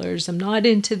crawlers. I'm not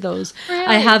into those. Really?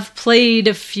 I have played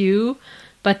a few,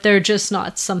 but they're just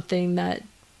not something that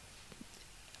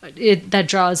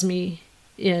draws me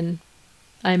in.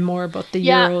 I'm more about the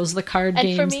Euros, the card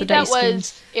games, and for me, the dice that was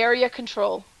games. Area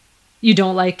Control. You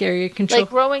don't like Area Control? Like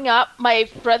growing up, my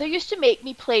brother used to make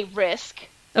me play Risk.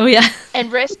 Oh, yeah.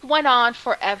 And Risk went on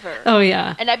forever. Oh,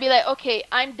 yeah. And I'd be like, okay,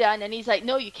 I'm done. And he's like,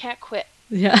 no, you can't quit.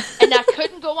 Yeah. And I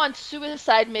couldn't go on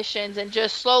suicide missions and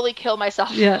just slowly kill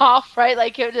myself off, right?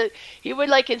 Like he would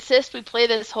like insist we play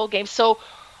this whole game. So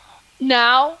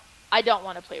now I don't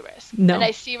want to play Risk. No. And I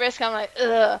see Risk, I'm like,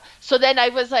 ugh. So then I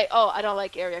was like, oh, I don't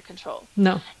like Area Control.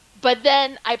 No. But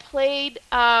then I played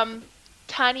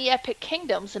Tiny Epic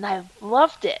Kingdoms, and I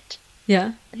loved it.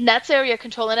 Yeah. And that's Area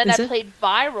Control. And then I played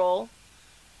Viral.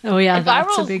 Oh, yeah, and that's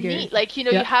Viral's a big area. neat. Like,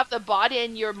 you have the body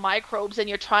and your microbes, and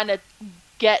you're trying to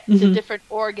get the different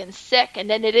organs sick. And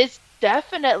then it is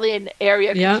definitely an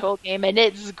Area Control game, and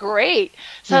it's great.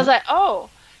 So I was like, oh.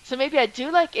 So maybe I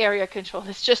do like area control.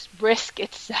 It's just Risk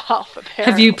itself, apparently.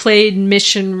 Have you played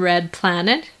Mission Red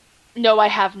Planet? No, I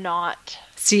have not.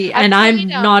 See, and I'm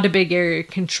not a big area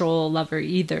control lover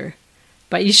either.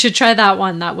 But you should try that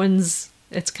one.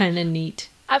 It's kind of neat.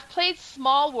 I've played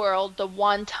Small World the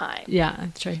one time. Yeah,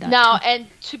 I've tried that now, too. And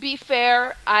to be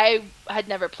fair, I had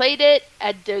never played it.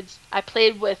 I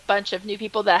played with a bunch of new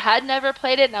people that had never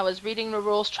played it, and I was reading the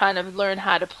rules, trying to learn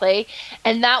how to play.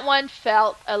 And that one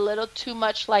felt a little too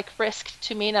much like Risk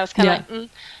to me, and I was kind of like,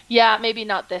 yeah, maybe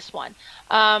not this one.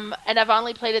 And I've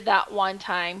only played it that one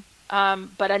time,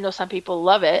 but I know some people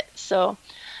love it. So,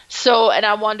 and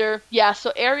I wonder,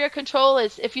 so area control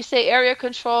is, if you say area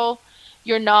control,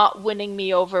 you're not winning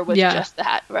me over with just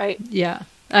that, right? Yeah,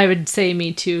 I would say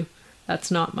me too.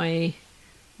 That's not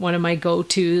one of my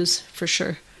go-tos for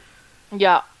sure.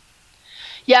 Yeah.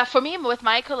 Yeah, for me, with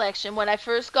my collection, when I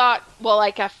first got,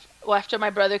 after my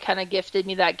brother kind of gifted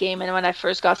me that game, and when I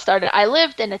first got started, I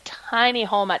lived in a tiny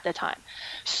home at the time.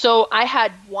 So I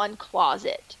had one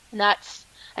closet, and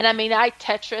I mean, I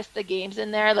Tetris the games in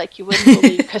there like you wouldn't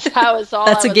believe, because that was all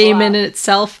That's a game in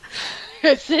itself.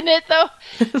 Isn't it though?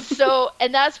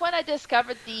 And that's when I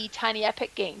discovered the Tiny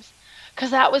Epic games,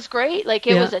 because that was great. Like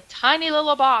it was a tiny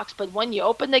little box, but when you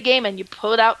opened the game and you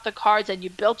pulled out the cards and you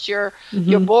built your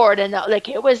board, and like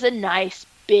it was a nice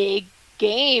big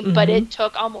game, but it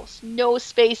took almost no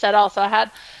space at all. So I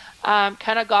had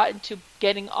kind of got into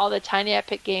getting all the Tiny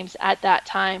Epic games at that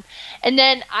time. And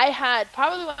then I had,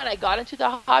 probably when I got into the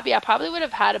hobby, I probably would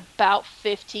have had about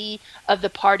 50 of the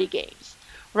party games,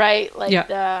 right? Like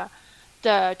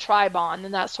the Tribon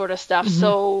and that sort of stuff.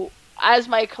 So as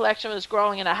my collection was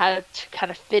growing and I had to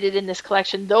kind of fit it in this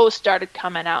collection, those started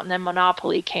coming out, and then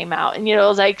Monopoly came out, and it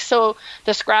was like, so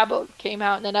the Scrabble came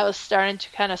out, and then I was starting to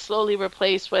kind of slowly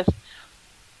replace with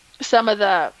some of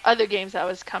the other games I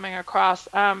was coming across.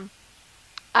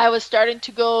 I was starting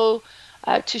to go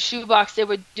to Shoebox. They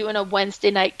were doing a Wednesday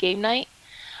night game night,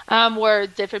 where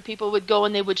different people would go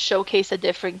and they would showcase a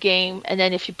different game. And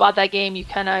then if you bought that game, you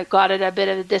kind of got it a bit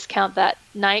of a discount that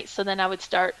night. So then I would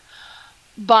start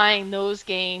buying those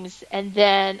games. And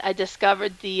then I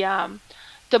discovered the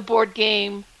board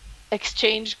game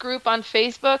exchange group on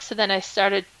Facebook. So then I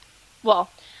started,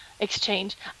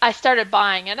 I started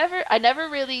buying. I never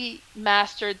really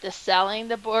mastered the selling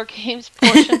the board games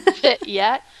portion of it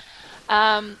yet.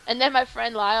 And then my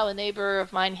friend Lyle, a neighbor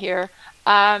of mine here,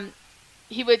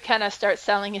 he would kind of start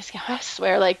selling his, I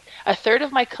swear, like a third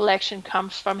of my collection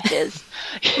comes from his.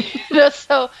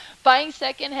 So buying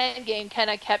secondhand game kind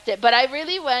of kept it. But I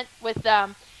really went with,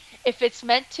 if it's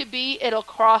meant to be, it'll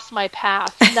cross my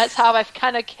path. And that's how I've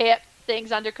kind of kept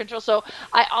things under control. So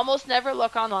I almost never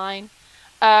look online,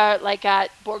 like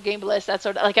at Board Game Bliss, that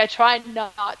sort of, like I try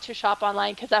not to shop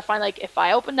online, because I find like if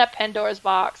I open that Pandora's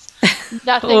box,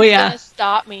 nothing's going to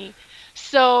stop me.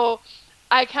 So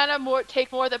I kind of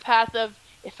take more the path of,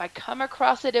 if I come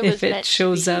across it, if it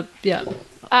shows up,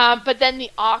 but then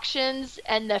the auctions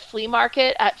and the flea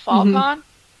market at FallCon.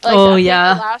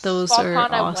 Like, those are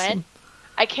awesome.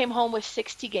 I came home with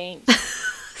 60 games.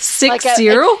 60?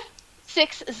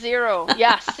 60,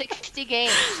 yeah, 60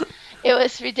 games. It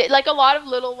was ridiculous. Like a lot of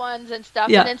little ones and stuff.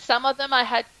 And then some of them I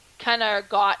had kind of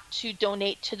got to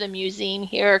donate to the museum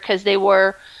here, because they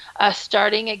were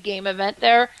starting a game event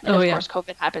there, and of course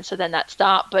COVID happened, so then that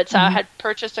stopped. But so I had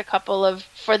purchased a couple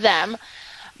for them.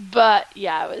 But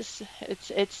it's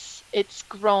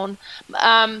grown. When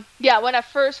I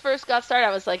first got started, I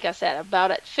was, like I said,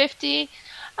 about at 50.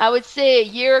 I would say a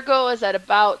year ago I was at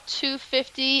about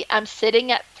 250. I'm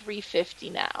sitting at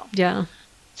 350 now. Yeah.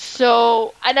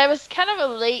 So, and I was kind of a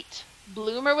late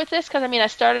bloomer with this, because I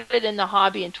started it in the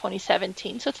hobby in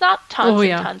 2017, so it's not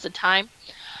tons of time.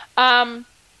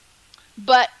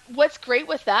 But what's great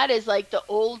with that is, like, the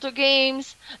older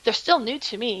games, they're still new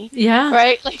to me. Yeah.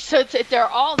 Right? Like, so they're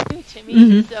all new to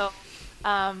me. So,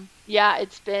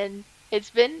 it's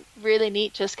been really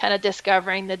neat, just kind of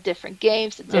discovering the different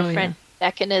games, the different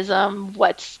mechanism,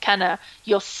 what's kind of,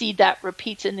 you'll see that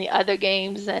repeats in the other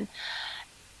games, and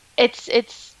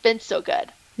it's been so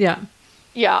good. Yeah.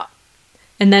 Yeah.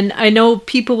 And then I know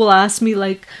people will ask me,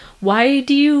 like, why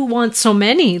do you want so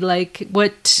many? Like,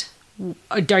 what...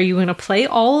 Are you going to play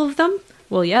all of them?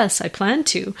 Well, yes, I plan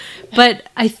to. But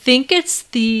I think it's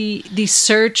the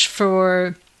search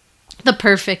for the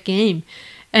perfect game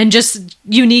and just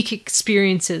unique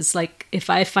experiences. Like,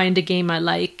 if I find a game I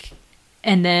like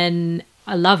and then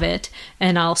I love it,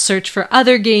 and I'll search for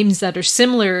other games that are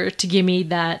similar to give me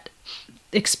that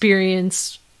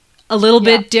experience, a little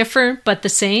bit different but the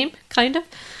same, kind of.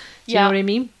 Do you know what I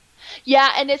mean?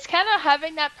 Yeah, and it's kind of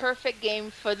having that perfect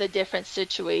game for the different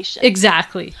situation.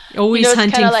 Exactly. Always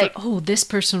hunting for, like, this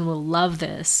person will love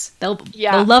this. They'll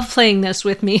love playing this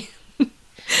with me.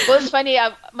 Well, it's funny.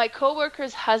 My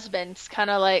coworker's husband's kind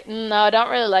of like, no, I don't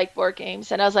really like board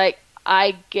games. And I was like,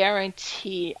 I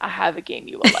guarantee I have a game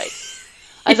you will like.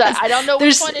 I was like, I don't know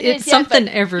which one it is. It's something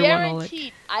everyone will like.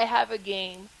 Guaranteed I have a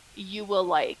game you will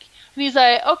like. And he's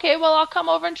like, okay, well, I'll come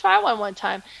over and try one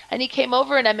time. And he came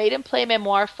over and I made him play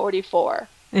Memoir 44.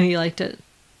 And he liked it.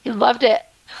 He loved it.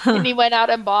 Huh. And he went out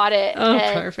and bought it. Oh,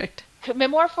 perfect.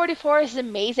 Memoir 44 is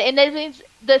amazing. And it means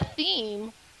the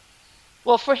theme,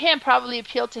 well, for him, probably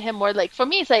appealed to him more. Like, for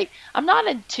me, it's like, I'm not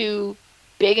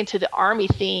big into the army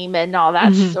theme and all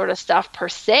that sort of stuff per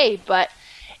se, but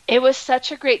it was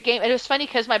such a great game. And it was funny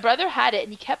because my brother had it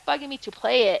and he kept bugging me to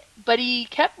play it, but he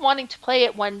kept wanting to play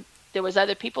it when there was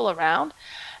other people around.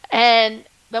 And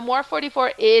Memoir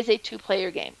 44 is a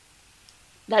 2-player game.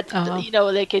 That's,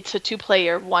 like it's a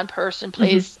 2-player. One person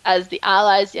plays as the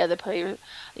allies, the other player,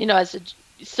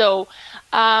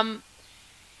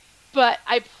 but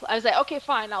I was like, okay,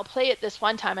 fine, I'll play it this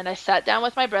one time. And I sat down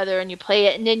with my brother and you play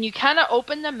it. And then you kind of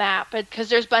open the map because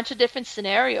there's a bunch of different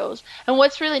scenarios. And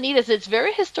what's really neat is it's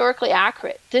very historically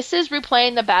accurate. This is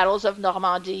replaying the battles of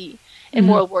Normandy in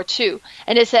World War II.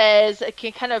 And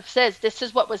it kind of says, this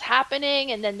is what was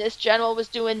happening. And then this general was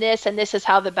doing this. And this is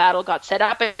how the battle got set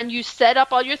up. And you set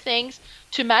up all your things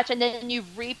to match. And then you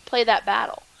replay that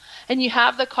battle. And you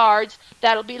have the cards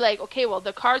that'll be like, okay, well,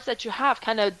 the cards that you have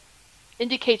kind of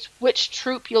indicates which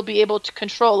troop you'll be able to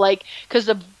control, like, because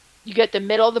you get the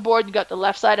middle of the board, you got the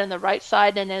left side and the right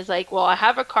side, and it's like, well, I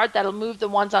have a card that'll move the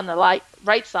ones on the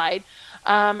right side.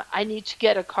 I need to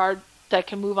get a card that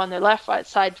can move on the left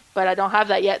side, but I don't have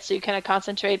that yet, so you kind of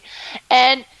concentrate.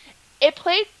 And it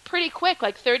played pretty quick,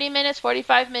 like 30 minutes,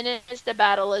 45 minutes, the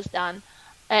battle is done.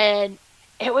 And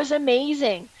it was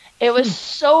amazing. It was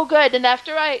so good. And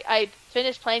after I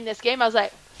finished playing this game, I was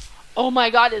like, oh my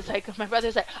God, it's like, my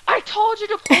brother's like, I told you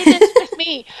to play this with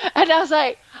me. And I was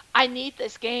like, I need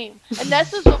this game. And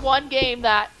this is the one game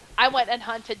that I went and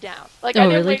hunted down. Like, I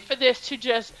didn't wait for this to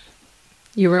just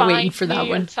You were waiting for that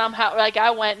one. Somehow, like,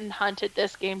 I went and hunted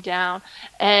this game down.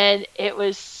 And it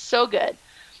was so good.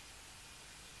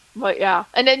 But yeah.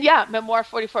 And then, Memoir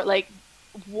 44, like,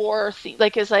 war theme.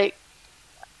 Like, it's like,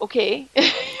 okay.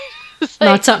 It's like,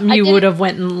 not something you would have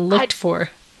went and looked for.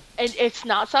 And it's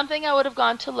not something I would have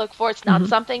gone to look for. It's not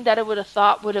something that I would have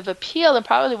thought would have appealed, and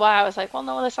probably why I was like, well,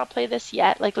 no, let's not play this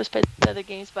yet. Like, let's play the other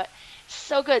games. But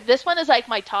so good. This one is like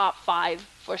my top 5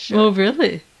 for sure. Oh,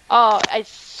 really? Oh, it's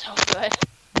so good.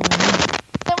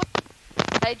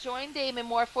 I joined a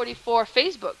Memoir 44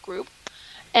 Facebook group,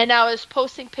 and I was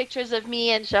posting pictures of me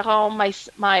and Jerome,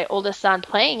 my oldest son,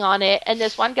 playing on it. And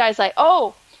this one guy's like,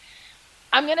 oh,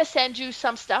 I'm going to send you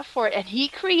some stuff for it. And he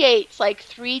creates like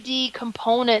 3D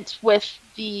components with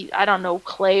the, I don't know,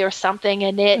 clay or something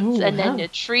in it. Ooh, and then the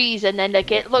trees. And then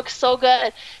it looks so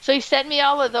good. So he sent me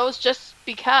all of those just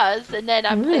because. And then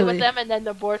I play with them and then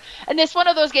the board. And it's one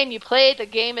of those games you play. The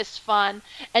game is fun.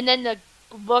 And then the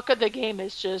look of the game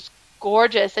is just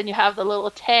gorgeous. And you have the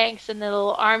little tanks and the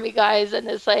little army guys. And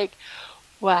it's like,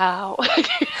 wow.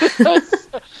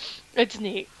 It's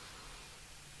neat.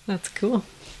 That's cool.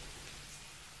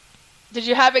 Did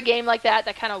you have a game like that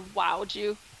kind of wowed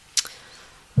you?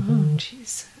 Oh,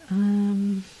 jeez.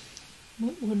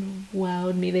 What would have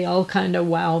wowed me? They all kind of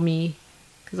wow me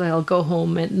because I'll go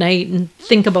home at night and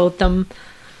think about them.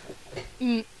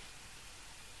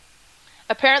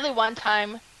 Apparently one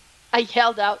time I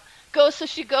yelled out, "Go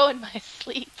Sushi Go," in my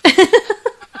sleep.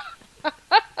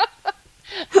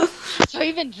 So I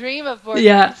even dream of board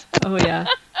games. Oh, yeah.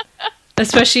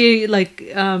 Especially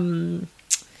like...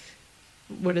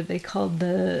 what are they called?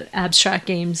 The abstract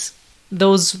games.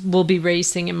 Those will be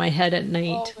racing in my head at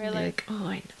night. Oh, really? Like,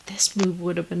 I know this move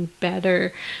would have been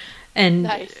better. And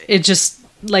nice. It just,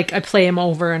 like, I play them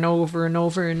over and over and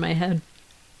over in my head.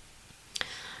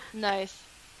 Nice.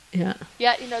 Yeah.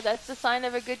 Yeah, that's the sign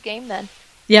of a good game then.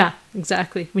 Yeah,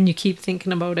 exactly. When you keep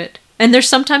thinking about it. And there's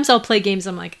sometimes I'll play games,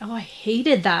 I'm like, oh, I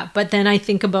hated that. But then I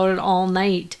think about it all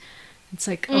night. It's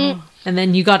like, oh. And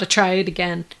then you got to try it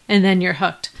again. And then you're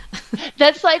hooked.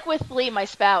 That's like with Lee, my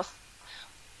spouse.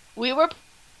 We were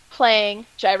playing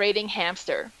Gyrating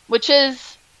Hamster, which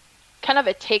is kind of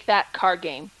a take that card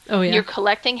game. Oh, yeah. You're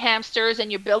collecting hamsters and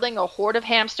you're building a horde of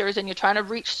hamsters and you're trying to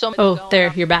reach so many. Oh,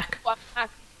 there, you're back.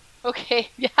 Okay.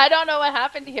 Yeah, I don't know what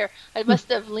happened here. I must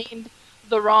have leaned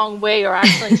the wrong way or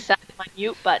actually set my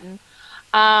mute button.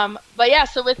 But yeah,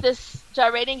 so with this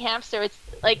Gyrating Hamster, it's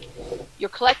like you're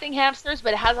collecting hamsters,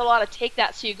 but it has a lot of take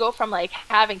that. So you go from like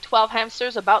having 12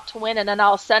 hamsters about to win, and then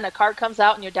all of a sudden a card comes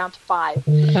out and you're down to 5.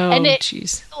 And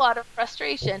it's a lot of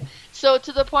frustration. So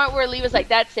to the point where Lee was like,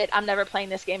 that's it, I'm never playing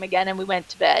this game again. And we went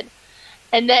to bed.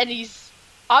 And then he's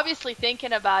obviously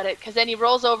thinking about it, because then he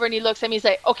rolls over and he looks at me. He's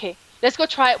like, okay, let's go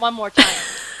try it one more time.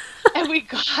 And we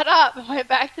got up and went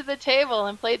back to the table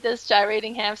and played this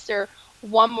gyrating hamster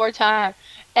one more time.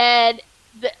 And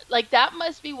that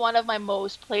must be one of my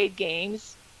most played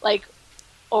games, like,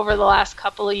 over the last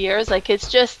couple of years. Like, it's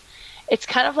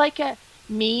kind of like a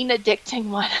mean, addicting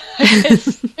one.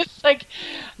 it's like,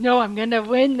 no, I'm gonna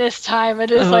win this time. It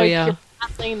is you're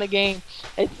not playing the game.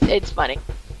 It's funny.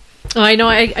 Oh, I know.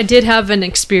 I did have an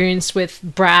experience with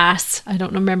brass. I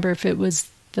don't remember if it was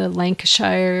the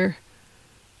Lancashire.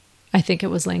 I think it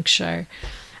was Lancashire.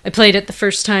 I played it the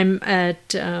first time at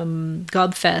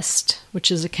Gobfest, which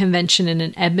is a convention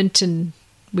in Edmonton.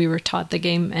 We were taught the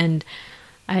game, and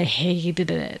I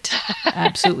hated it.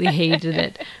 Absolutely hated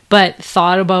it. But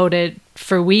thought about it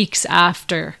for weeks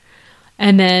after,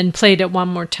 and then played it one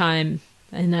more time.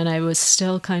 And then I was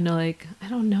still kind of like, I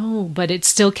don't know. But it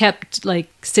still kept like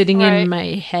sitting in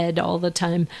my head all the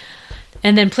time.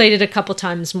 And then played it a couple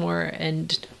times more,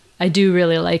 and I do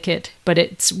really like it, but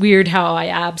it's weird how I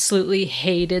absolutely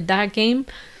hated that game,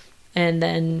 and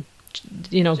then,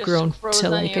 grown to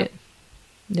like it.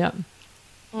 Yeah.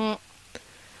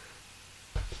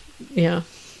 Yeah.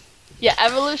 Yeah,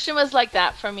 Evolution was like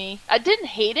that for me. I didn't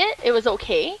hate it. It was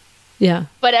okay. Yeah.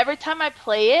 But every time I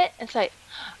play it, it's like,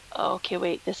 oh, okay,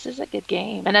 wait, this is a good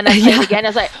game. And then I play it again,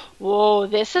 it's like, whoa,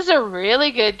 this is a really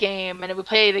good game. And then we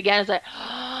play it again, it's like,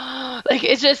 like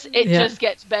it just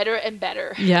gets better and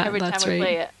better every time we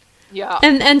play it. Yeah.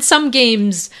 And some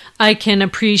games I can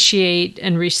appreciate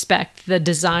and respect the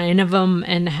design of them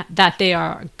and that they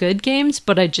are good games,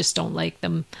 but I just don't like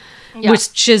them. Yeah.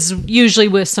 Which is usually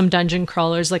with some dungeon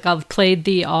crawlers. Like I've played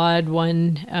the odd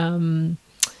one,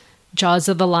 Jaws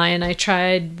of the Lion. I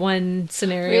tried one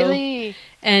scenario. Really?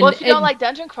 And, well, if you don't like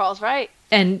dungeon crawls, right?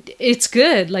 And it's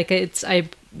good. Like I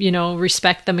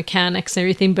respect the mechanics and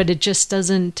everything, but it just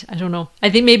doesn't, I don't know. I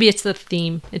think maybe it's the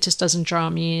theme. It just doesn't draw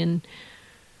me in.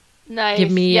 Nice.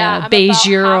 Give me a beige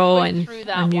Euro and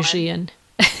I'm usually in.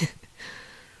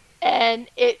 And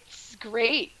it's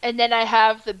great. And then I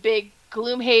have the big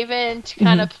Gloomhaven to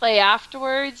kind of play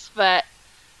afterwards. But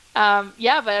but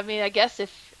I mean, I guess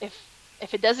if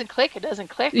it doesn't click, it doesn't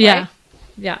click. Yeah. Right?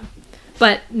 Yeah.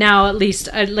 But now at least,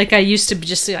 I used to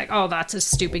just be like, oh, that's a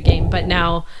stupid game. But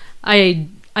now I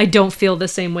don't feel the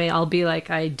same way. I'll be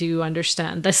like, I do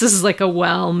understand. This is like a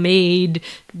well-made,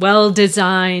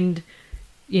 well-designed,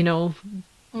 a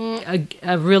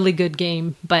really good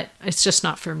game. But it's just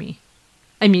not for me.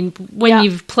 I mean, when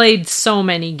you've played so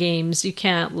many games, you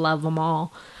can't love them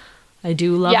all. I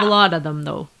do love a lot of them,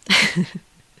 though.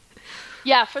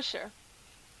 Yeah, for sure.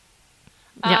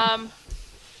 Yeah.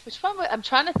 Which one? I'm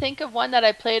trying to think of one that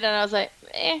I played and I was like,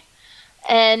 eh.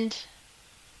 And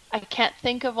I can't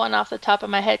think of one off the top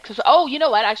of my head. You know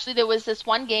what? Actually, there was this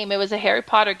one game. It was a Harry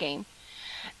Potter game.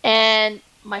 And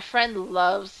my friend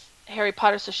loves Harry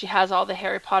Potter, so she has all the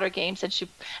Harry Potter games. And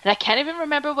I can't even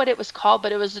remember what it was called,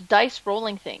 but it was a dice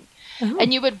rolling thing. Oh.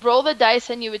 And you would roll the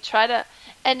dice and you would try to...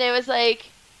 And it was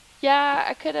like, yeah,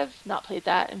 I could have not played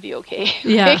that and be okay.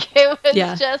 Yeah. Like, it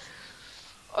was just...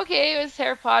 Okay, it was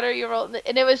Harry Potter, you rolled,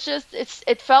 and it was just,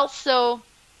 it felt so,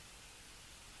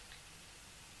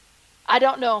 I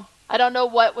don't know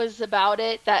what was about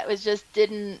it that was just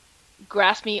didn't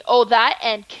grasp me. Oh, that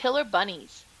and Killer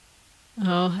Bunnies.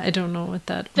 Oh, I don't know what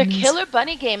that The Killer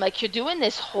Bunny game, like you're doing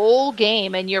this whole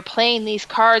game and you're playing these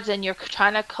cards and you're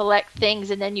trying to collect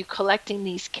things and then you're collecting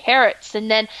these carrots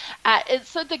and then,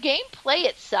 so the gameplay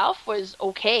itself was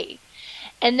okay.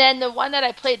 And then the one that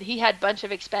I played, he had a bunch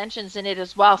of expansions in it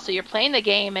as well. So you're playing the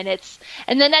game and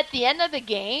then at the end of the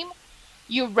game,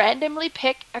 you randomly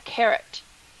pick a carrot.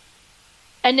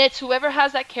 And it's whoever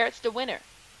has that carrot's the winner.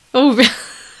 Oh,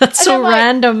 that's so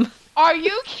random. Are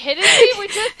you kidding me? We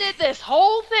just did this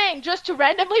whole thing just to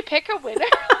randomly pick a winner.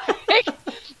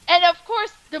 And of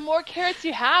course, the more carrots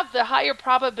you have, the higher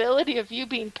probability of you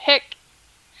being picked,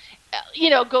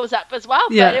 goes up as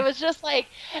well. Yeah. But it was just like,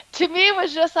 to me, it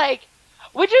was just like,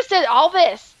 we just did all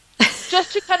this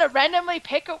just to kind of randomly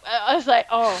pick. I was like,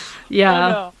 oh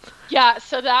no. Yeah.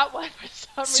 So that one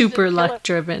was super luck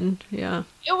driven. Yeah.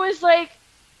 It was like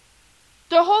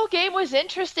the whole game was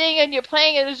interesting, and you're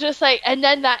playing. It was just like, and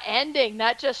then that ending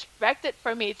that just wrecked it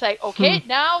for me. It's like, okay,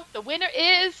 now the winner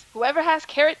is whoever has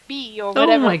carrot B or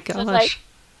whatever. Oh my gosh. So it's like,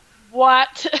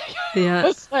 what? Yeah.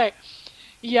 It's like,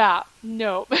 yeah,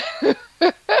 no.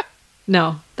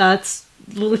 No, that's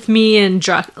with me and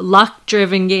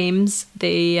luck-driven games,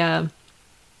 they're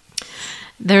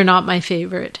not my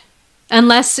favorite.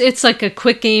 Unless it's like a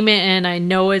quick game and I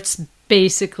know it's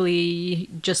basically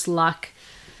just luck,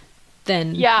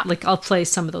 then like I'll play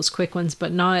some of those quick ones,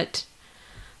 but not.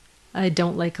 I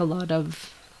don't like a lot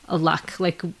of luck.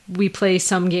 Like we play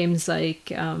some games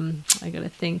like I gotta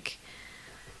think.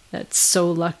 That's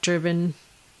so luck-driven.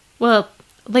 Well,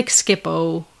 like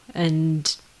Skip-O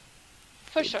and.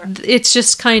 For sure. It's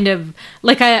just kind of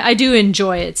like I do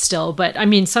enjoy it still, but I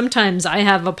mean sometimes I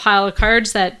have a pile of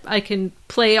cards that I can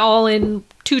play all in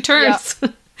 2 turns.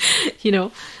 You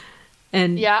know.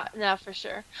 And yeah, no, for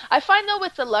sure. I find though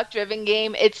with the luck driven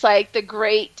game, it's like the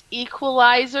great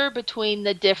equalizer between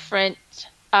the different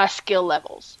skill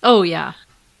levels. Oh yeah.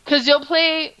 Because you'll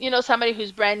play, you know, somebody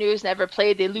who's brand new, who's never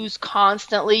played, they lose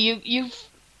constantly.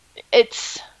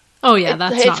 It's Oh yeah,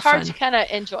 that's it's hard fun. to kind of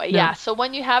enjoy. No. Yeah. So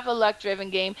when you have a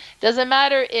luck-driven game, doesn't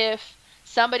matter if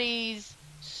somebody's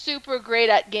super great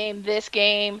at this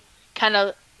game kind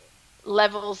of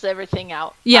levels everything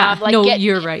out. Yeah. Like no, Get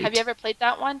you're Bit. right. Have you ever played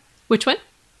that one? Which one?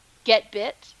 Get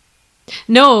Bit.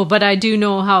 No, but I do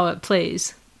know how it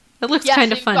plays. It looks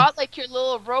kind of fun. You got like your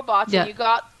little robots, and you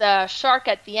got the shark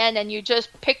at the end, and you just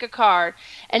pick a card,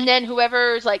 and then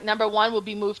whoever's like number 1 will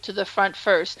be moved to the front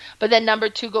first, but then number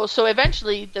 2 goes. So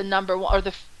eventually, the number 1 or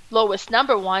the lowest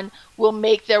number 1 will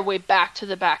make their way back to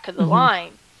the back of the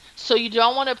line. So you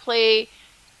don't want to play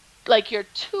like you're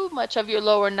too much of your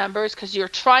lower numbers because you're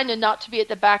trying to not to be at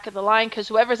the back of the line, because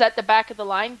whoever's at the back of the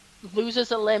line loses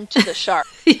a limb to the shark.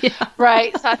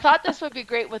 Right? So I thought this would be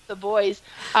great with the boys.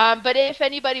 But if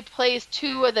anybody plays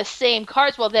 2 of the same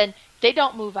cards, well, then they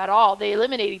don't move at all. They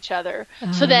eliminate each other.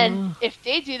 So then if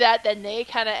they do that, then they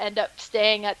kind of end up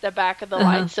staying at the back of the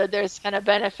line. So there's kind of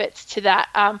benefits to that.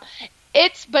 But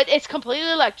it's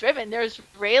completely luck driven. There's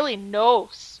really no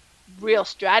real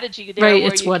strategy there. Right,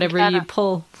 it's whatever you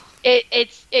pull.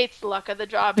 It's luck of the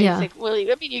draw,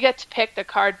 basically. I mean, you get to pick the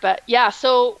card, but yeah,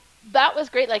 so that was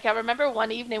great. Like I remember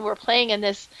one evening we were playing and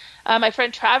this my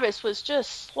friend Travis was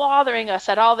just slaughtering us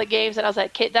at all the games, and I was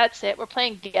like, "Kate, that's it. We're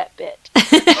playing Get Bit."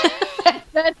 And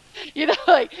then, you know,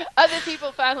 like other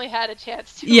people finally had a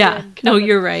chance to win. No,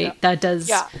 you're right. So, that does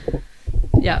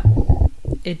yeah,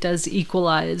 it does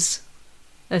equalize,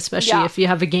 especially if you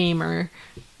have a gamer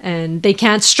and they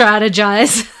can't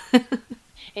strategize.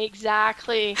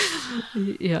 Exactly.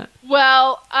 Yeah.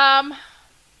 Well,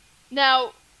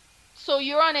 now, so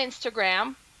you're on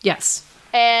Instagram. Yes.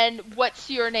 And what's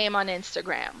your name on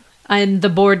Instagram? I'm the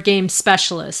board game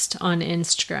specialist on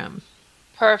Instagram.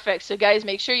 Perfect. So guys,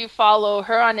 make sure you follow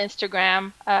her on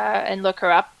Instagram and look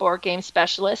her up, Board Game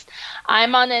Specialist.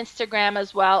 I'm on Instagram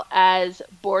as well as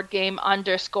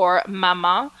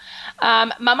boardgame_mama.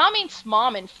 Mama means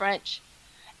mom in French.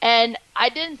 And I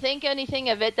didn't think anything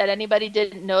of it that anybody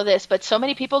didn't know this, but so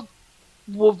many people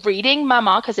were reading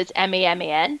mama because it's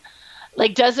MAMAN,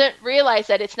 like doesn't realize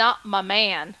that it's not my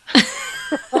man.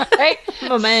 Right?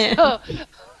 My man. So,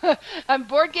 I'm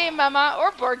Board Game Mama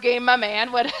or Board Game My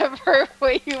Man, whatever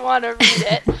way you want to read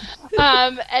it.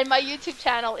 And my YouTube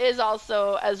channel is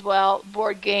also as well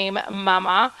Board Game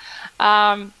Mama.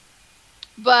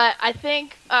 But I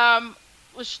think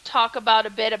we should talk about a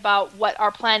bit about what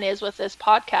our plan is with this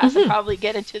podcast and probably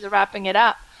get into the wrapping it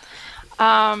up.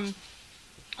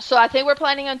 So I think we're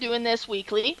planning on doing this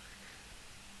weekly.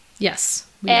 Yes,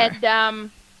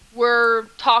 we're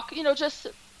talking, just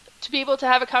to be able to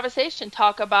have a conversation,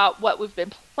 talk about what we've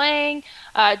been playing,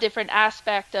 different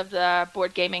aspect of the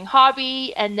board gaming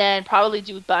hobby, and then probably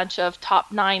do a bunch of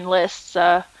top 9 lists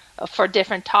for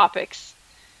different topics.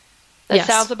 That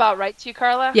sounds about right to you,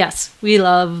 Carla? Yes, we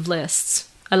love lists.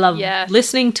 I love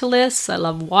listening to lists, I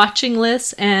love watching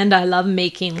lists, and I love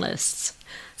making lists.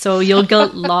 So you'll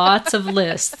get lots of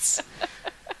lists.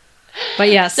 But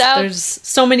yes, there's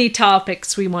so many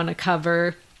topics we want to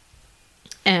cover,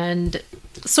 and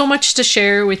so much to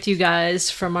share with you guys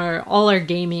from all our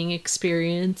gaming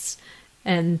experience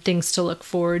and things to look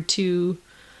forward to.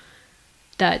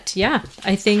 That,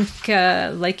 I think,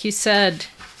 like you said,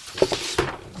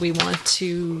 we want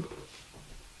to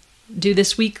do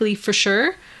this weekly for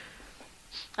sure.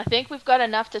 I think we've got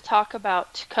enough to talk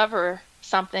about to cover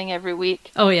something every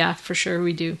week. Oh yeah, for sure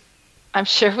we do. I'm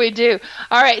sure we do.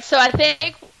 All right, so I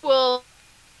think we'll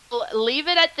leave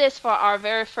it at this for our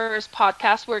very first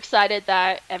podcast. We're excited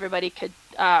that everybody could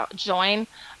join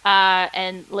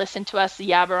and listen to us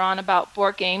yabber on about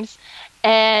board games.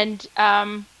 And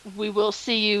we will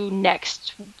see you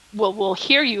next. We'll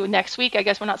hear you next week. I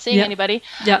guess we're not seeing anybody.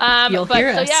 Yeah, you'll hear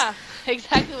us. So yeah,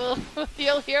 exactly.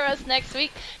 You'll hear us next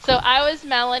week. So I was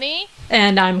Melanie.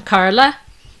 And I'm Carla.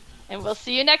 And we'll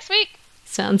see you next week.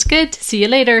 Sounds good. See you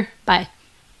later. Bye.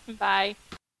 Bye.